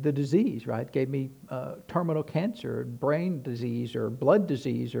me the disease, right? Gave me terminal cancer, brain disease, or blood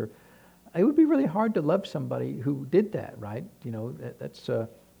disease, or it would be really hard to love somebody who did that, right?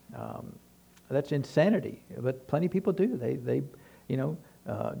 That's insanity. But plenty of people do. They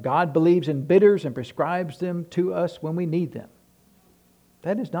God believes in bitters and prescribes them to us when we need them.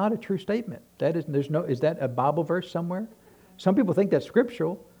 That is not a true statement. Is that a Bible verse somewhere? Some people think that's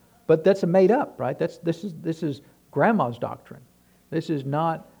scriptural, but that's a made up, right? This is Grandma's doctrine. This is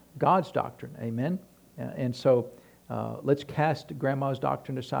not God's doctrine. Amen. And so let's cast Grandma's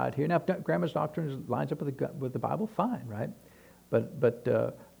doctrine aside here. Now, if Grandma's doctrine lines up with the Bible, fine, right? But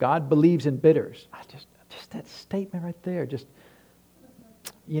God believes in bitters. Just that statement right there.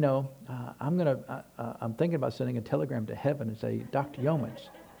 I'm thinking about sending a telegram to heaven and say, Dr. Yeomans,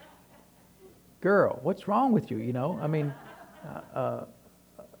 girl, what's wrong with you?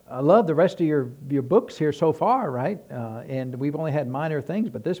 I love the rest of your books here so far, right? And we've only had minor things,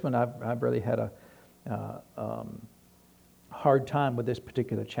 but this one I've really had a hard time with this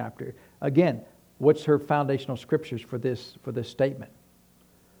particular chapter. Again, what's her foundational scriptures for this statement?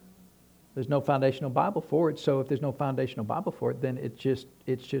 There's no foundational Bible for it. So if there's no foundational Bible for it, then it's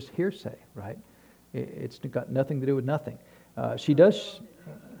just hearsay, right? It's got nothing to do with nothing. She does.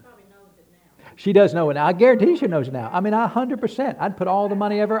 She does know it now. I guarantee she knows it now. 100%. I'd put all the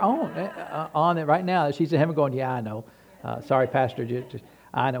money ever on it right now. She's in heaven going, yeah, I know. Sorry, Pastor.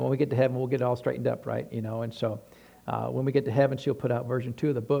 I know. When we get to heaven, we'll get it all straightened up, right? And so when we get to heaven, she'll put out version 2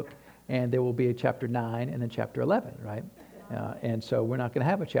 of the book, and there will be a chapter 9 and then chapter 11, right? And so we're not going to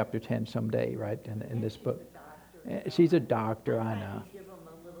have a chapter 10 someday, right, in this book. She's a doctor, I know.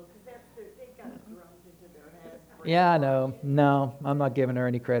 Yeah, I know. No, I'm not giving her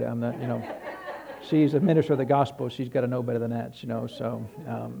any credit. I'm not, she's a minister of the gospel. She's got to know better than that, So,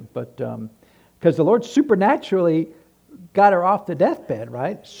 Because the Lord supernaturally got her off the deathbed,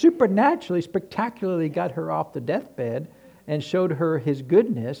 right? Supernaturally, spectacularly got her off the deathbed and showed her his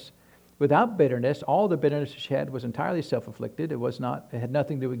goodness without bitterness. All the bitterness she had was entirely self-inflicted. It had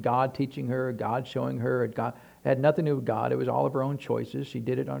nothing to do with God teaching her, God showing her. It had nothing to do with God. It was all of her own choices. She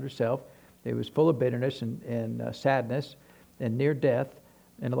did it on herself. It was full of bitterness and sadness and near death.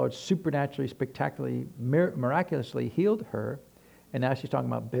 And the Lord supernaturally, spectacularly, miraculously healed her. And now she's talking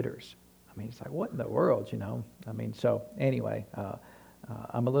about bitters. I mean, it's like, what in the world, I mean, so anyway,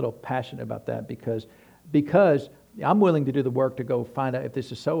 I'm a little passionate about that because I'm willing to do the work to go find out if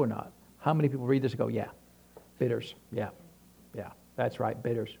this is so or not. How many people read this and go, yeah, bitters, yeah, that's right,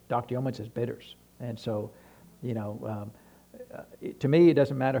 bitters. Dr. Yeoman says bitters. And so, to me, it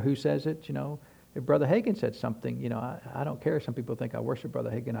doesn't matter who says it, If Brother Hagin said something, I don't care. Some people think I worship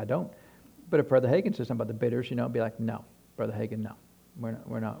Brother Hagin. I don't. But if Brother Hagin says something about the bitters, I'd be like, no, Brother Hagin, no.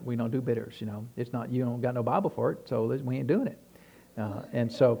 We don't do bitters, It's not, you don't got no Bible for it, so we ain't doing it. And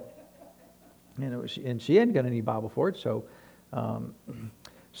so, and she hadn't got any Bible for it, so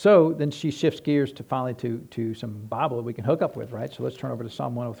so then she shifts gears to finally to some Bible that we can hook up with, right? So let's turn over to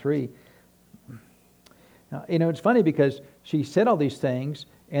Psalm 103. Now, it's funny because she said all these things,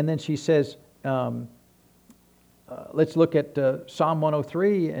 and then she says, let's look at Psalm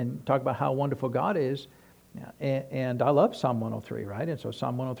 103 and talk about how wonderful God is. And I love Psalm 103, right? And so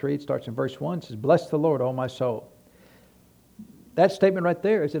Psalm 103, it starts in verse 1, it says, "Bless the Lord, O my soul." That statement right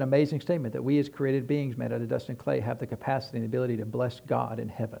there is an amazing statement, that we as created beings made out of dust and clay have the capacity and ability to bless God in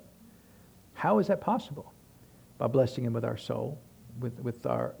heaven. How is that possible? By blessing Him with our soul, with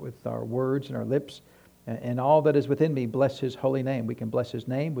our words and our lips, and all that is within me, bless His holy name. We can bless His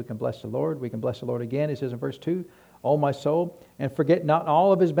name, we can bless the Lord, we can bless the Lord again. It says in verse 2, "O my soul, and forget not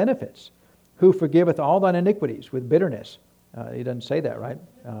all of His benefits, who forgiveth all thine iniquities with bitterness." He doesn't say that, right?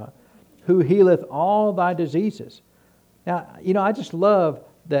 "Who healeth all thy diseases." Now, I just love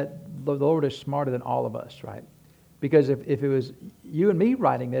that the Lord is smarter than all of us, right? Because if it was you and me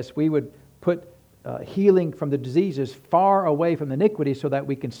writing this, we would put healing from the diseases far away from the iniquities so that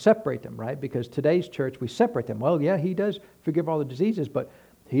we can separate them, right? Because today's church, we separate them. Well, yeah, He does forgive all the diseases, but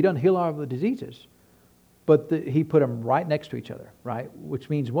He doesn't heal all of the diseases. But He put them right next to each other, right? Which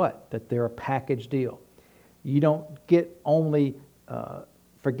means what? That they're a package deal. You don't get only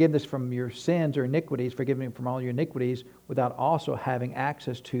forgiveness from your sins or iniquities, forgiveness from all your iniquities, without also having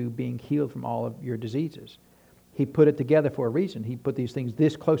access to being healed from all of your diseases. He put it together for a reason. He put these things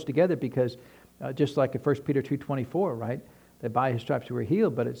this close together because just like in 1 Peter 2:24, right? That by His stripes we were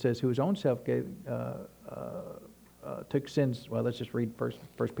healed, but it says who His own self gave, took sins. Well, let's just read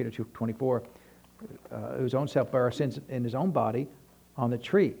 1 Peter 2:24. Whose own self bare our sins in His own body on the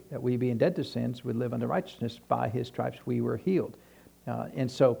tree, that we being dead to sins would live unto righteousness. By His stripes we were healed. And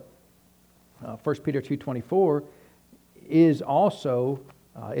so 1 Peter 2:24 is also,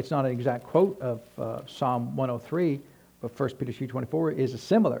 it's not an exact quote of Psalm 103, but 1 Peter 2:24 is a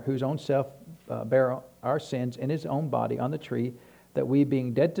similar, whose own self bare our sins in His own body on the tree, that we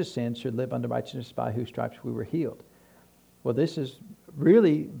being dead to sins should live unto righteousness, by whose stripes we were healed. Well, this is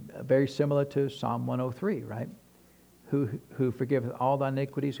really very similar to Psalm 103, right? Who forgiveth all thy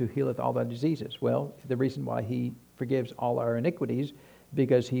iniquities, who healeth all thy diseases. Well, the reason why He forgives all our iniquities,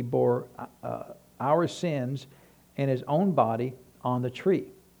 because He bore our sins in His own body on the tree,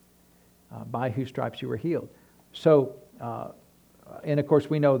 by whose stripes you were healed. So, and of course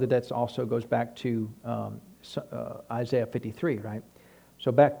we know that also goes back to Isaiah 53, right?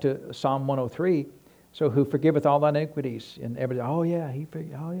 So back to Psalm 103. So who forgiveth all thine iniquities? And everybody,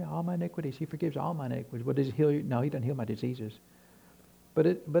 all my iniquities. He forgives all my iniquities. What does He heal you? No, He doesn't heal my diseases. But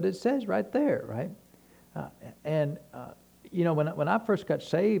it says right there, right? When I first got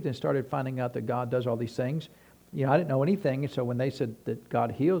saved and started finding out that God does all these things, I didn't know anything. And so when they said that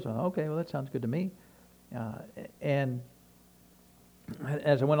God heals, I thought, okay, well, that sounds good to me. And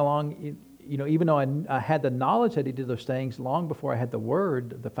as I went along, even though I had the knowledge that He did those things long before I had the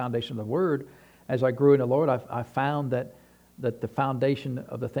Word, the foundation of the Word, as I grew in the Lord, I found that the foundation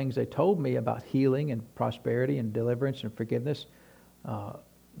of the things they told me about healing and prosperity and deliverance and forgiveness,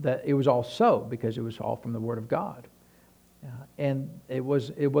 that it was all so, because it was all from the Word of God. And it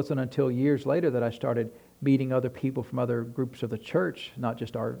wasn't until years later that I started meeting other people from other groups of the church, not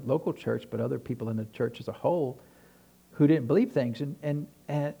just our local church, but other people in the church as a whole, who didn't believe things. And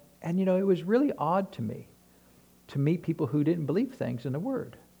it was really odd to me to meet people who didn't believe things in the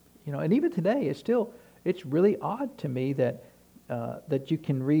Word. And even today, it's really odd to me that you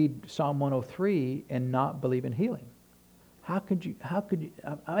can read Psalm 103 and not believe in healing. How could you?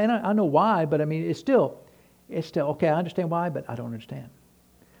 And I know why, but I mean, it's still okay. I understand why, but I don't understand.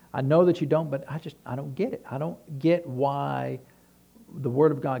 I know that you don't, but I don't get it. I don't get why the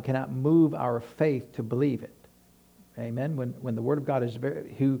Word of God cannot move our faith to believe it. Amen. When the Word of God is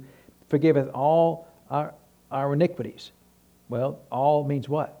who forgiveth all our iniquities. Well, all means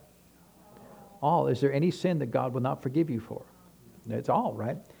what? All. Is there any sin that God will not forgive you for? It's all,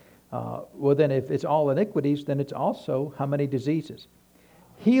 right? Well, then if it's all iniquities, then it's also how many diseases?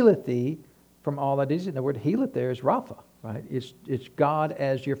 Healeth thee from all thy diseases. The word healeth there is Rapha, right? It's God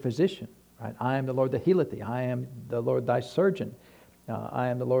as your physician, right? I am the Lord that healeth thee. I am the Lord thy surgeon. I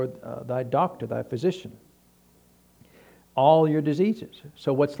am the Lord thy doctor, thy physician. All your diseases.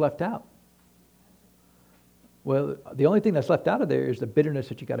 So what's left out? Well, the only thing that's left out of there is the bitterness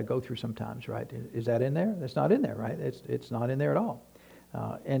that you got to go through sometimes, right? Is that in there? That's not in there, right? It's not in there at all.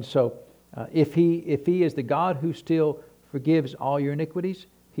 And so, if he is the God who still forgives all your iniquities,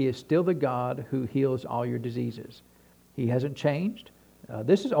 He is still the God who heals all your diseases. He hasn't changed.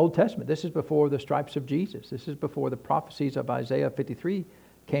 This is Old Testament. This is before the stripes of Jesus. This is before the prophecies of Isaiah 53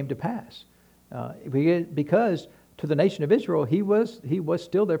 came to pass. Because to the nation of Israel, he was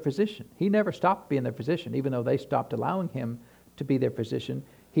still their physician. He never stopped being their physician, even though they stopped allowing him to be their physician.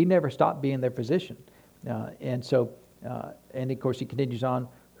 He never stopped being their physician. And of course he continues on,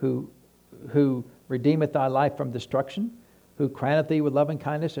 who redeemeth thy life from destruction, who crowneth thee with loving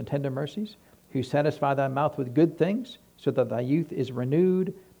kindness and tender mercies, who satisfy thy mouth with good things, so that thy youth is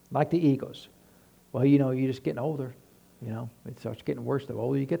renewed like the eagles. Well, you're just getting older. It starts getting worse. The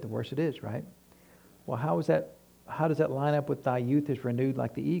older you get, the worse it is, right? Well, how does that line up with thy youth is renewed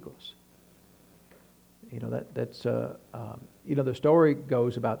like the eagles? The story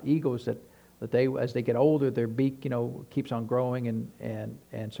goes about eagles that they, as they get older, their beak, keeps on growing,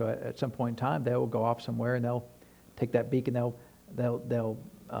 and so at some point in time they will go off somewhere and they'll take that beak and they'll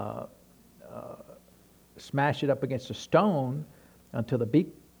smash it up against a stone until the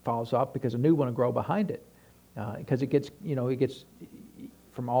beak falls off, because a new one will grow behind it, because it gets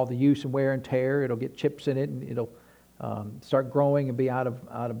from all the use and wear and tear, it'll get chips in it, and it'll start growing and be out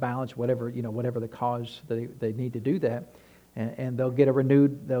of balance, whatever the cause they need to do that, and they'll get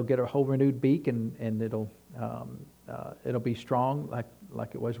a whole renewed beak, and it'll be strong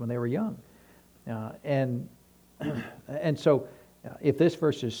like it was when they were young, and so if this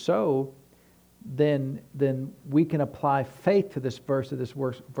verse is so, then we can apply faith to this verse that this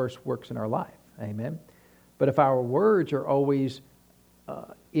verse works in our life. Amen. But if our words are always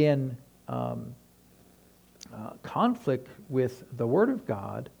in conflict with the Word of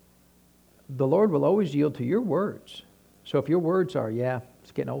God, the Lord will always yield to your words. So if your words are,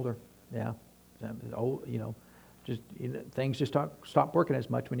 it's getting older, old, things just stop working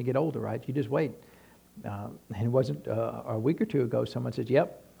as much when you get older, right? You just wait. And it wasn't a week or two ago, someone said,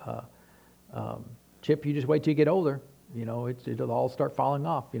 Chip, you just wait till you get older. It'll all start falling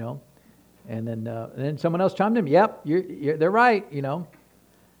off, And then someone else chimed in, they're right,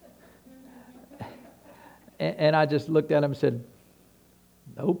 And I just looked at him and said,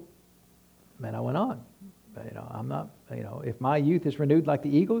 nope. And I went on. But, I'm not, if my youth is renewed like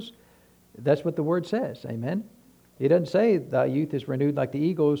the eagles, that's what the Word says. Amen. It doesn't say thy youth is renewed like the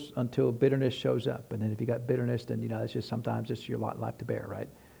eagles until bitterness shows up. And then if you got bitterness, then, it's just sometimes it's your life to bear, right?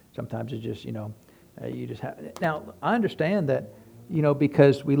 Sometimes it's just, you just have. Now, I understand that,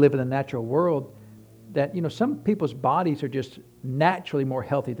 because we live in a natural world, that, some people's bodies are just naturally more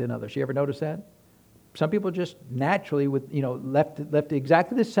healthy than others. You ever notice that? Some people just naturally, left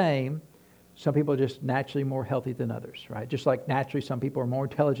exactly the same. Some people are just naturally more healthy than others, right? Just like naturally some people are more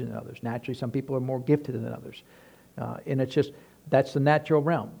intelligent than others. Naturally some people are more gifted than others. And it's just, that's the natural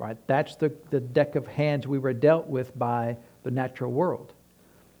realm, right? That's the deck of hands we were dealt with by the natural world.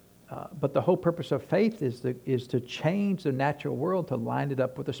 But the whole purpose of faith is to change the natural world, to line it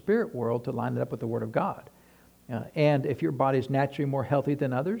up with the spirit world, to line it up with the Word of God. And if your body is naturally more healthy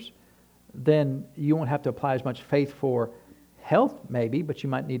than others, then you won't have to apply as much faith for health, maybe, but you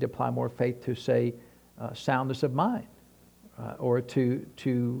might need to apply more faith to, say, soundness of mind, or to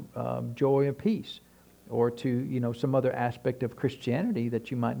joy and peace, or to some other aspect of Christianity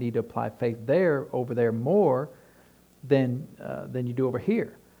that you might need to apply faith over there more than you do over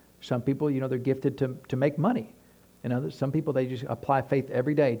here. Some people, they're gifted to make money. Some people, they just apply faith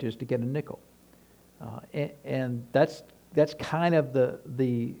every day just to get a nickel. And that's kind of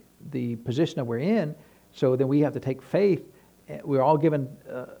the position that we're in. So then we have to take faith. We're all given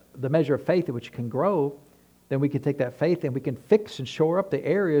the measure of faith in which can grow. Then we can take that faith and we can fix and shore up the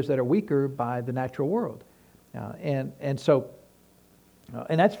areas that are weaker by the natural world. And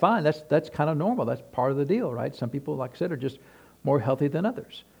that's fine. That's kind of normal. That's part of the deal, right? Some people, like I said, are just more healthy than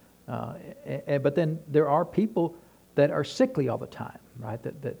others. But then there are people that are sickly all the time, right?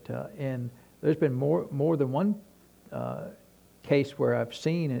 And there's been more than one case where I've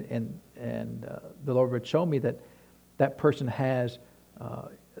seen and the Lord would show me that person has,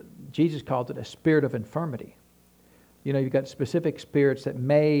 Jesus called it a spirit of infirmity. You know, you've got specific spirits that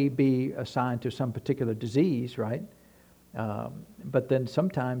may be assigned to some particular disease, right? But then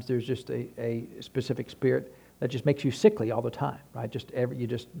sometimes there's just a specific spirit that just makes you sickly all the time, right? You're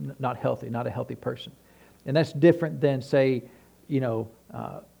just not healthy, not a healthy person. And that's different than, say, you know,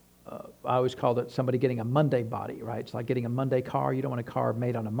 I always called it somebody getting a Monday body, right? It's like getting a Monday car. You don't want a car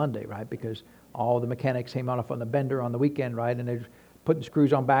made on a Monday, right? Because all the mechanics came off on the bender on the weekend, right? And they're putting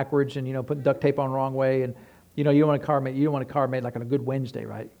screws on backwards and, you know, putting duct tape on the wrong way. And, you know, you don't want a car made like on a good Wednesday,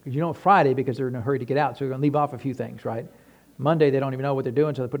 right? Because you don't Friday because they're in a hurry to get out. So you're going to leave off a few things, right? Monday, they don't even know what they're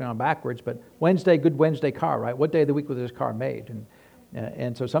doing, so they're putting it on backwards. But Wednesday, good Wednesday car, right? What day of the week was this car made?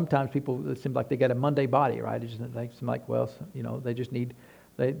 And so sometimes people, it seems like they get a Monday body, right? It just seems like, well, you know, they just need,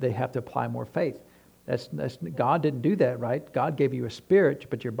 they have to apply more faith. That's God didn't do that, right? God gave you a spirit,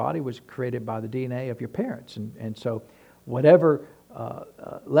 but your body was created by the DNA of your parents. And so whatever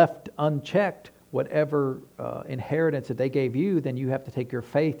left unchecked, whatever inheritance that they gave you, then you have to take your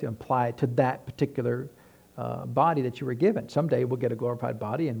faith and apply it to that particular body that you were given. Someday we'll get a glorified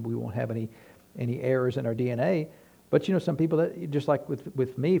body and we won't have any errors in our DNA. But you know, some people that, just like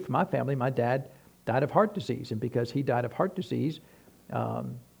with me, for my family, my dad died of heart disease. And because he died of heart disease,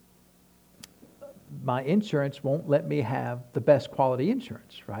 my insurance won't let me have the best quality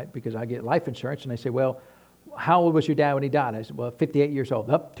insurance, right? Because I get life insurance and they say, well, how old was your dad when he died? I said, well, 58 years old.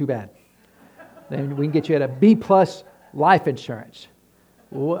 Oh, too bad. Then we can get you at a B+ life insurance.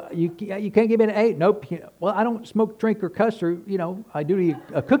 Well, you can't give me an 8. Nope. Well, I don't smoke, drink, or cuss, or, you know, I do eat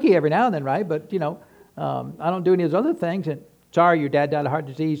a cookie every now and then, right? But, you know, I don't do any of those other things. And sorry, your dad died of heart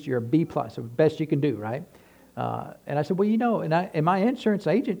disease. You're a B+, the best you can do, right? And I said, well, you know, and my insurance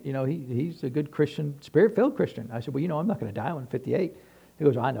agent, you know, he's a good Christian, spirit-filled Christian. I said, well, you know, I'm not going to die when I'm 58. He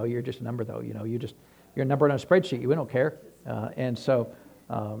goes, I know, you're just a number, though. You know, you're a number on a spreadsheet. We don't care. And so,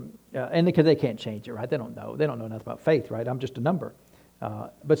 and because they can't change it, right? They don't know. They don't know nothing about faith, right? I'm just a number.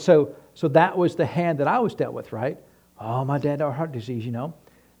 But so that was the hand that I was dealt with, right? Oh, my dad had heart disease, you know.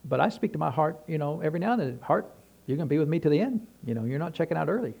 But I speak to my heart, you know, every now and then. Heart, you're going to be with me to the end. You know, you're not checking out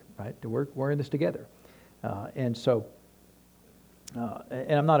early, right? We're in this together. And so,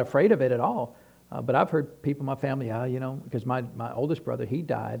 and I'm not afraid of it at all. But I've heard people in my family, you know, because my oldest brother, he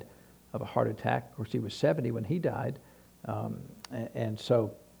died of a heart attack. Of course, he was 70 when he died. And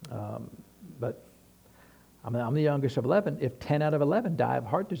so, but I'm the youngest of 11. If 10 out of 11 die of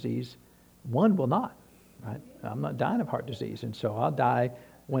heart disease, one will not, right? I'm not dying of heart disease. And so I'll die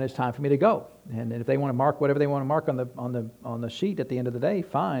when it's time for me to go. And if they want to mark whatever they want to mark on the sheet at the end of the day,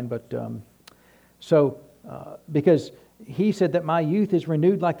 fine. But because he said that my youth is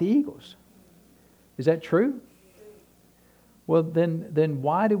renewed like the eagles. Is that true? Well, then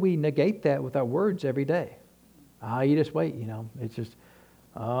why do we negate that with our words every day? You just wait, you know. It's just,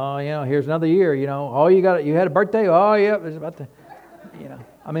 oh, you know, here's another year, you know. Oh, you had a birthday? Oh, yeah, it's about to, you know.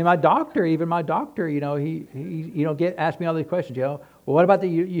 I mean, my doctor, you know, he you know, ask me all these questions, you know. Well, what about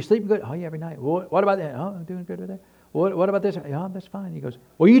you sleeping good? Oh, yeah, every night. Well, what about that? Oh, I'm doing good with that. What about this? Oh, that's fine. He goes,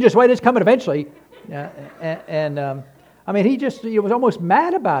 well, you just wait, it's coming eventually. I mean, he was almost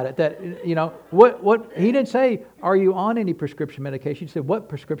mad about it that, you know, what he didn't say, are you on any prescription medication? He said, what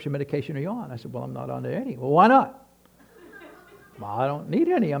prescription medication are you on? I said, well, I'm not on any. Well, why not? Well, I don't need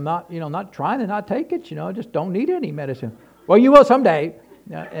any. I'm not, you know, not trying to not take it, you know, I just don't need any medicine. Well, you will someday.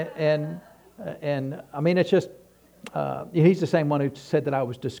 And I mean, it's just, he's the same one who said that I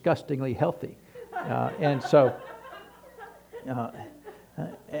was disgustingly healthy.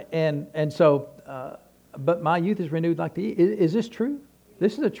 But my youth is renewed like the eagles. Is this true?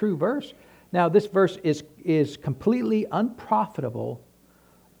 This is a true verse. Now, this verse is completely unprofitable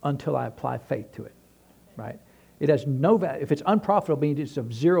until I apply faith to it, right? It has no value. If it's unprofitable, it means it's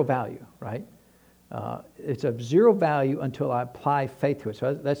of zero value, right? It's of zero value until I apply faith to it.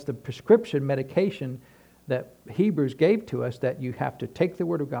 So that's the prescription medication that Hebrews gave to us, that you have to take the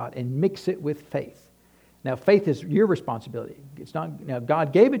Word of God and mix it with faith. Now, faith is your responsibility. It's not, now,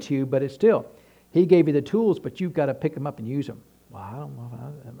 God gave it to you, but it's still, He gave you the tools, but you've got to pick them up and use them. Well, I don't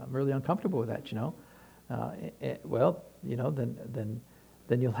know. I'm really uncomfortable with that, you know. Well, you know, then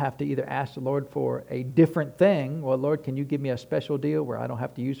you'll have to either ask the Lord for a different thing. Well, Lord, can you give me a special deal where I don't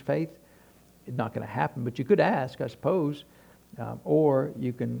have to use faith? It's not going to happen, but you could ask, I suppose, or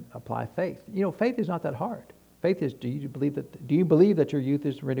you can apply faith. You know, faith is not that hard. Faith is, do you believe that your youth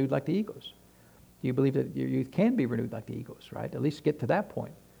is renewed like the eagles? Do you believe that your youth can be renewed like the eagles, right? At least get to that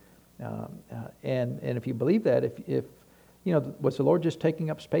point. And if you believe that, if was the Lord just taking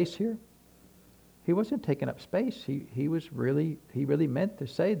up space here? He wasn't taking up space. He really meant to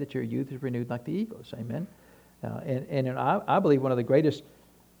say that your youth is renewed like the eagles. Amen. And I believe one of the greatest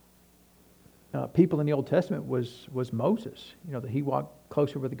people in the Old Testament was Moses. That he walked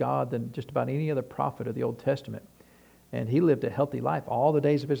closer with God than just about any other prophet of the Old Testament, and he lived a healthy life all the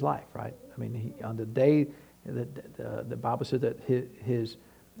days of his life. Right? I mean, on the day that the Bible said that his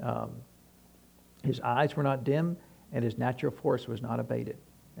eyes were not dim and his natural force was not abated.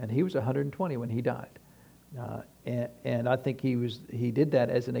 And he was 120 when he died. And I think he did that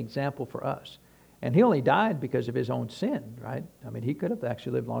as an example for us. And he only died because of his own sin, right? I mean, he could have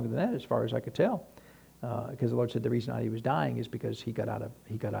actually lived longer than that, as far as I could tell. Because the Lord said the reason he was dying is because he got out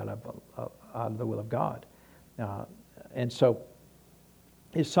of the will of God. And so,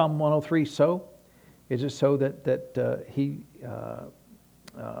 is Psalm 103 so? Is it so that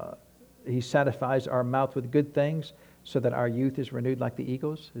he satisfies our mouth with good things, so that our youth is renewed like the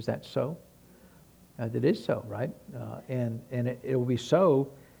eagles? Is that so? It is so, right? And it will be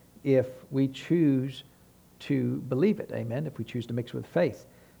so if we choose to believe it. Amen. If we choose to mix with faith.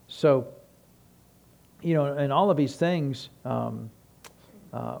 So, in all of these things,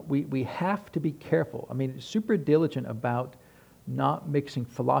 we have to be careful. I mean, super diligent about not mixing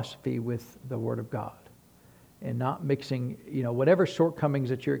philosophy with the Word of God. And not mixing, whatever shortcomings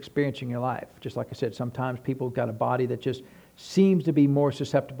that you're experiencing in your life. Just like I said, sometimes people got a body that just seems to be more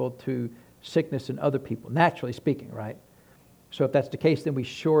susceptible to sickness than other people, naturally speaking, right? So if that's the case, then we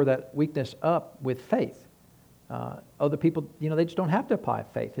shore that weakness up with faith. Other people, they just don't have to apply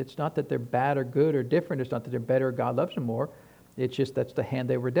faith. It's not that they're bad or good or different. It's not that they're better or God loves them more. It's just that's the hand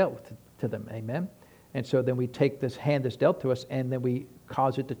they were dealt to them. Amen? And so then we take this hand that's dealt to us and then we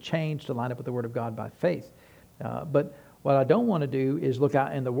cause it to change to line up with the Word of God by faith. But what I don't want to do is look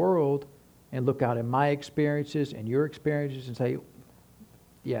out in the world and look out in my experiences and your experiences and say,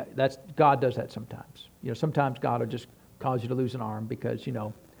 yeah, God does that sometimes. Sometimes God will just cause you to lose an arm because,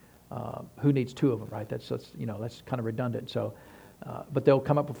 who needs two of them, right? That's kind of redundant. So, but they'll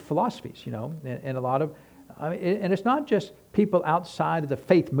come up with philosophies, and a lot of, and it's not just people outside of the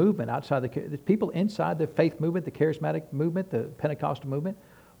faith movement, the people inside the faith movement, the charismatic movement, the Pentecostal movement,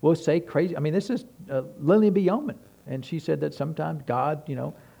 will say crazy. I mean, this is Lillian B. Yeoman, and she said that sometimes God,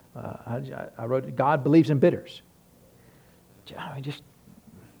 I wrote, God believes in bitters. I mean, just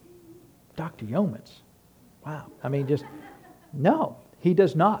Dr. Yeomans. Wow. I mean, just, no, he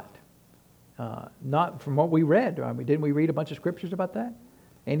does not. Not from what we read. I mean, didn't we read a bunch of scriptures about that?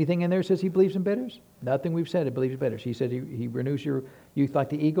 Anything in there says he believes in bitters? Nothing we've said he believes in bitters. He said he renews your youth like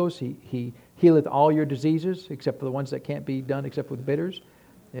the eagles. He healeth all your diseases, except for the ones that can't be done except with bitters.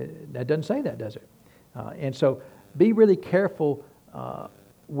 That doesn't say that, does it? And so be really careful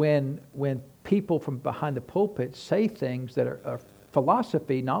when people from behind the pulpit say things that are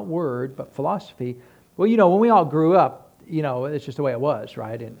philosophy, not word, but philosophy. Well, when we all grew up, it's just the way it was,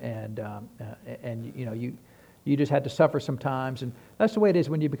 right? And you just had to suffer sometimes, and that's the way it is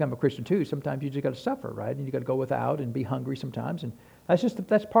when you become a Christian too. Sometimes you just got to suffer, right? And you got to go without and be hungry sometimes, and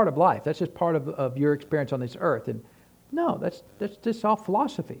that's part of life. That's just part of your experience on this earth. And no, that's just all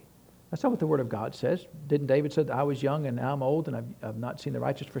philosophy. That's not what the Word of God says. Didn't David say, I was young and now I'm old and I've not seen the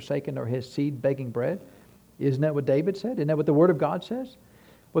righteous forsaken or his seed begging bread? Isn't that what David said? Isn't that what the Word of God says?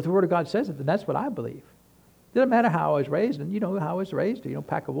 What the Word of God says, then that's what I believe. It doesn't matter how I was raised, and how I was raised,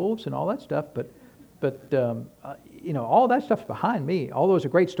 pack of wolves and all that stuff, but all that stuff's behind me. All those are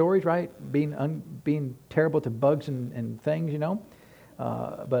great stories, right? Being terrible to bugs and things,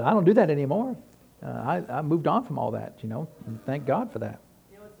 but I don't do that anymore. I moved on from all that, and thank God for that.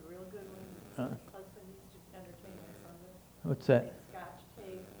 It's a real good one. Husband used to entertain us on this. What's that? Take Scotch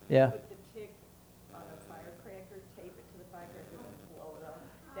tape. Yeah. Put the tick on a firecracker, tape it to the firecracker, and blow it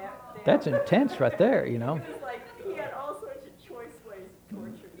up. That's intense right there, It was like he had all sorts of choice ways to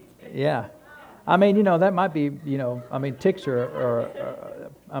torture me. Yeah. I mean, that might be, ticks are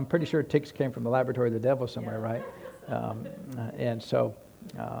I'm pretty sure ticks came from the laboratory of the devil somewhere, right? And so,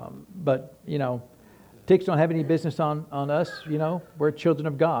 but, ticks don't have any business on us, we're children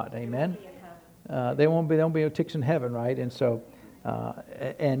of God, amen? They won't be no ticks in heaven, right? And so,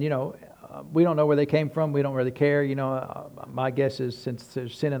 we don't know where they came from, we don't really care, my guess is since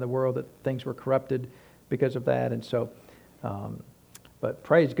there's sin in the world that things were corrupted because of that, and so, but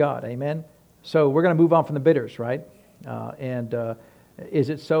praise God, amen? So we're going to move on from the bitters, right? Is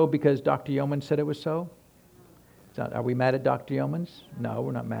it so because Dr. Yeoman said it was so? Are we mad at Dr. Yeomans? No,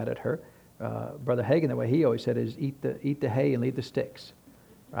 we're not mad at her. Brother Hagin, the way he always said is eat the hay and leave the sticks,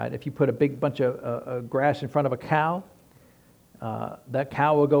 right? If you put a big bunch of grass in front of a cow, that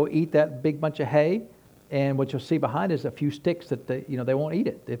cow will go eat that big bunch of hay, and what you'll see behind is a few sticks that they won't eat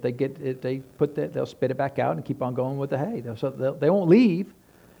it. If they put that, they'll spit it back out and keep on going with the hay. They won't leave.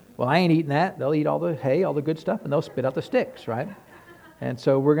 Well, I ain't eating that. They'll eat all the hay, all the good stuff, and they'll spit out the sticks, right? And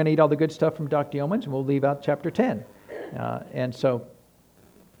so we're going to eat all the good stuff from Dr. Yeomans, and we'll leave out chapter 10. And so,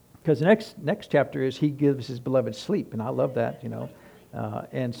 because the next chapter is he gives his beloved sleep, and I love that,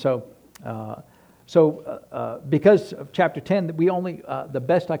 and so because of chapter 10, we only the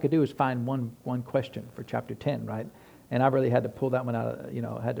best I could do is find one question for chapter 10, right? And I really had to pull that one out.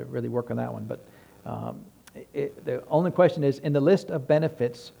 Had to really work on that one. But the only question is, in the list of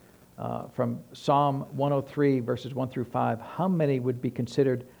benefits from Psalm 103 verses 1 through 5, how many would be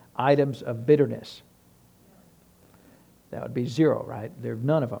considered items of bitterness? That would be 0, right? There's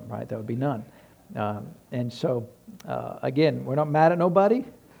none of them, right? That would be none. And so, again, we're not mad at nobody,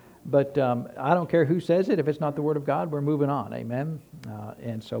 but I don't care who says it. If it's not the Word of God, we're moving on. Amen.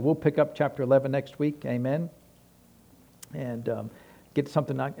 And so we'll pick up chapter 11 next week. Amen. And get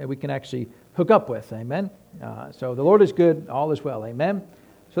something that we can actually hook up with. Amen. So the Lord is good. All is well. Amen.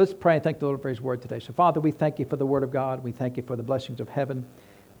 So let's pray and thank the Lord for His Word today. So, Father, we thank You for the Word of God. We thank You for the blessings of heaven.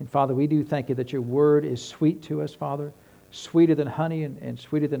 And, Father, we do thank You that Your Word is sweet to us, Father. Sweeter than honey and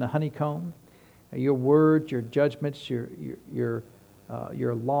sweeter than a honeycomb. Your word, your judgments, your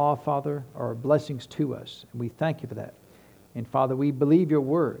law, Father, are blessings to us. And we thank You for that. And Father, we believe Your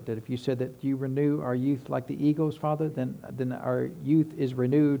word, that if You said that You renew our youth like the eagles, Father, then our youth is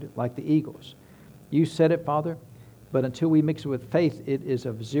renewed like the eagles. You said it, Father, but until we mix it with faith, it is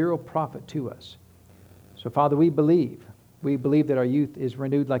of 0 profit to us. So, Father, we believe. We believe that our youth is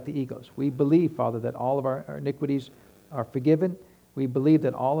renewed like the eagles. We believe, Father, that all of our iniquities are forgiven. We believe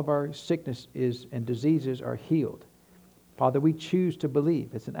that all of our sickness and diseases are healed. Father, we choose to believe.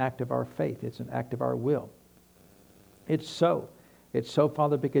 It's an act of our faith. It's an act of our will. It's so. It's so,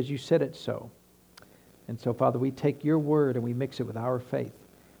 Father, because You said it's so. And so, Father, we take Your word and we mix it with our faith.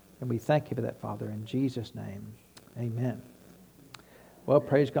 And we thank You for that, Father, in Jesus' name. Amen. Well,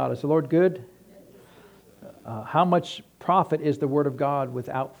 praise God. Is the Lord good? How much profit is the Word of God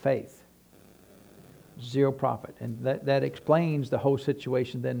without faith? 0 profit. And that explains the whole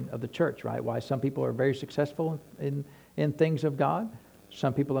situation then of the church, right? Why some people are very successful in things of God.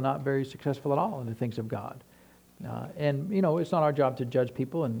 Some people are not very successful at all in the things of God. And it's not our job to judge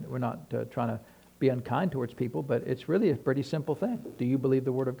people, and we're not trying to be unkind towards people, but it's really a pretty simple thing. Do you believe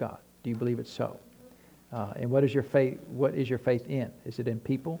the Word of God? Do you believe it's so? And what is your faith? What is your faith in? Is it in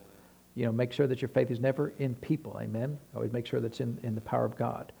people? Make sure that your faith is never in people. Amen. Always make sure that's in the power of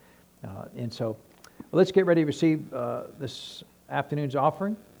God. And so, well, let's get ready to receive this afternoon's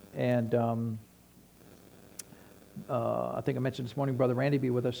offering. And I think I mentioned this morning, Brother Randy will be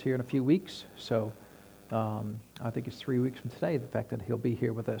with us here in a few weeks. So I think it's 3 weeks from today, the fact that he'll be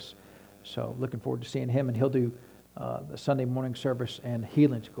here with us. So looking forward to seeing him. And he'll do the Sunday morning service and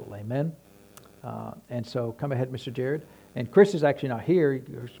healing school. Amen. And so come ahead, Mr. Jared. And Chris is actually not here.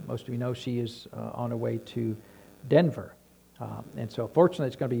 Most of you know she is on her way to Denver. And so fortunately,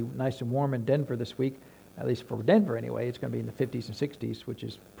 it's going to be nice and warm in Denver this week, at least for Denver anyway. It's going to be in the 50s and 60s, which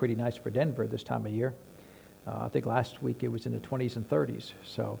is pretty nice for Denver this time of year. I think last week it was in the 20s and 30s.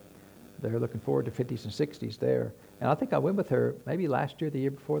 So they're looking forward to 50s and 60s there. And I think I went with her maybe last year, the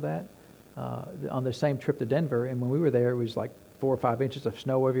year before that, on the same trip to Denver. And when we were there, it was like 4 or 5 inches of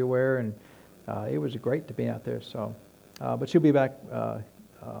snow everywhere. And it was great to be out there. So, but she'll be back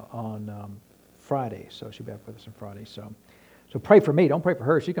on Friday. So she'll be back with us on Friday. So pray for me. Don't pray for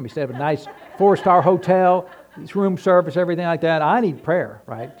her. She's going to be staying at a nice 4-star hotel, room service, everything like that. I need prayer,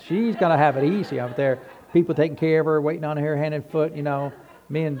 right? She's going to have it easy out there. People taking care of her, waiting on her hand and foot.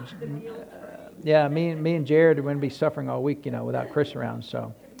 Me and Jared are going to be suffering all week, without Chris around.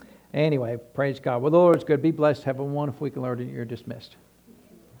 So anyway, praise God. Well, the Lord's good. Be blessed. Have a wonderful week, Lord. You're dismissed.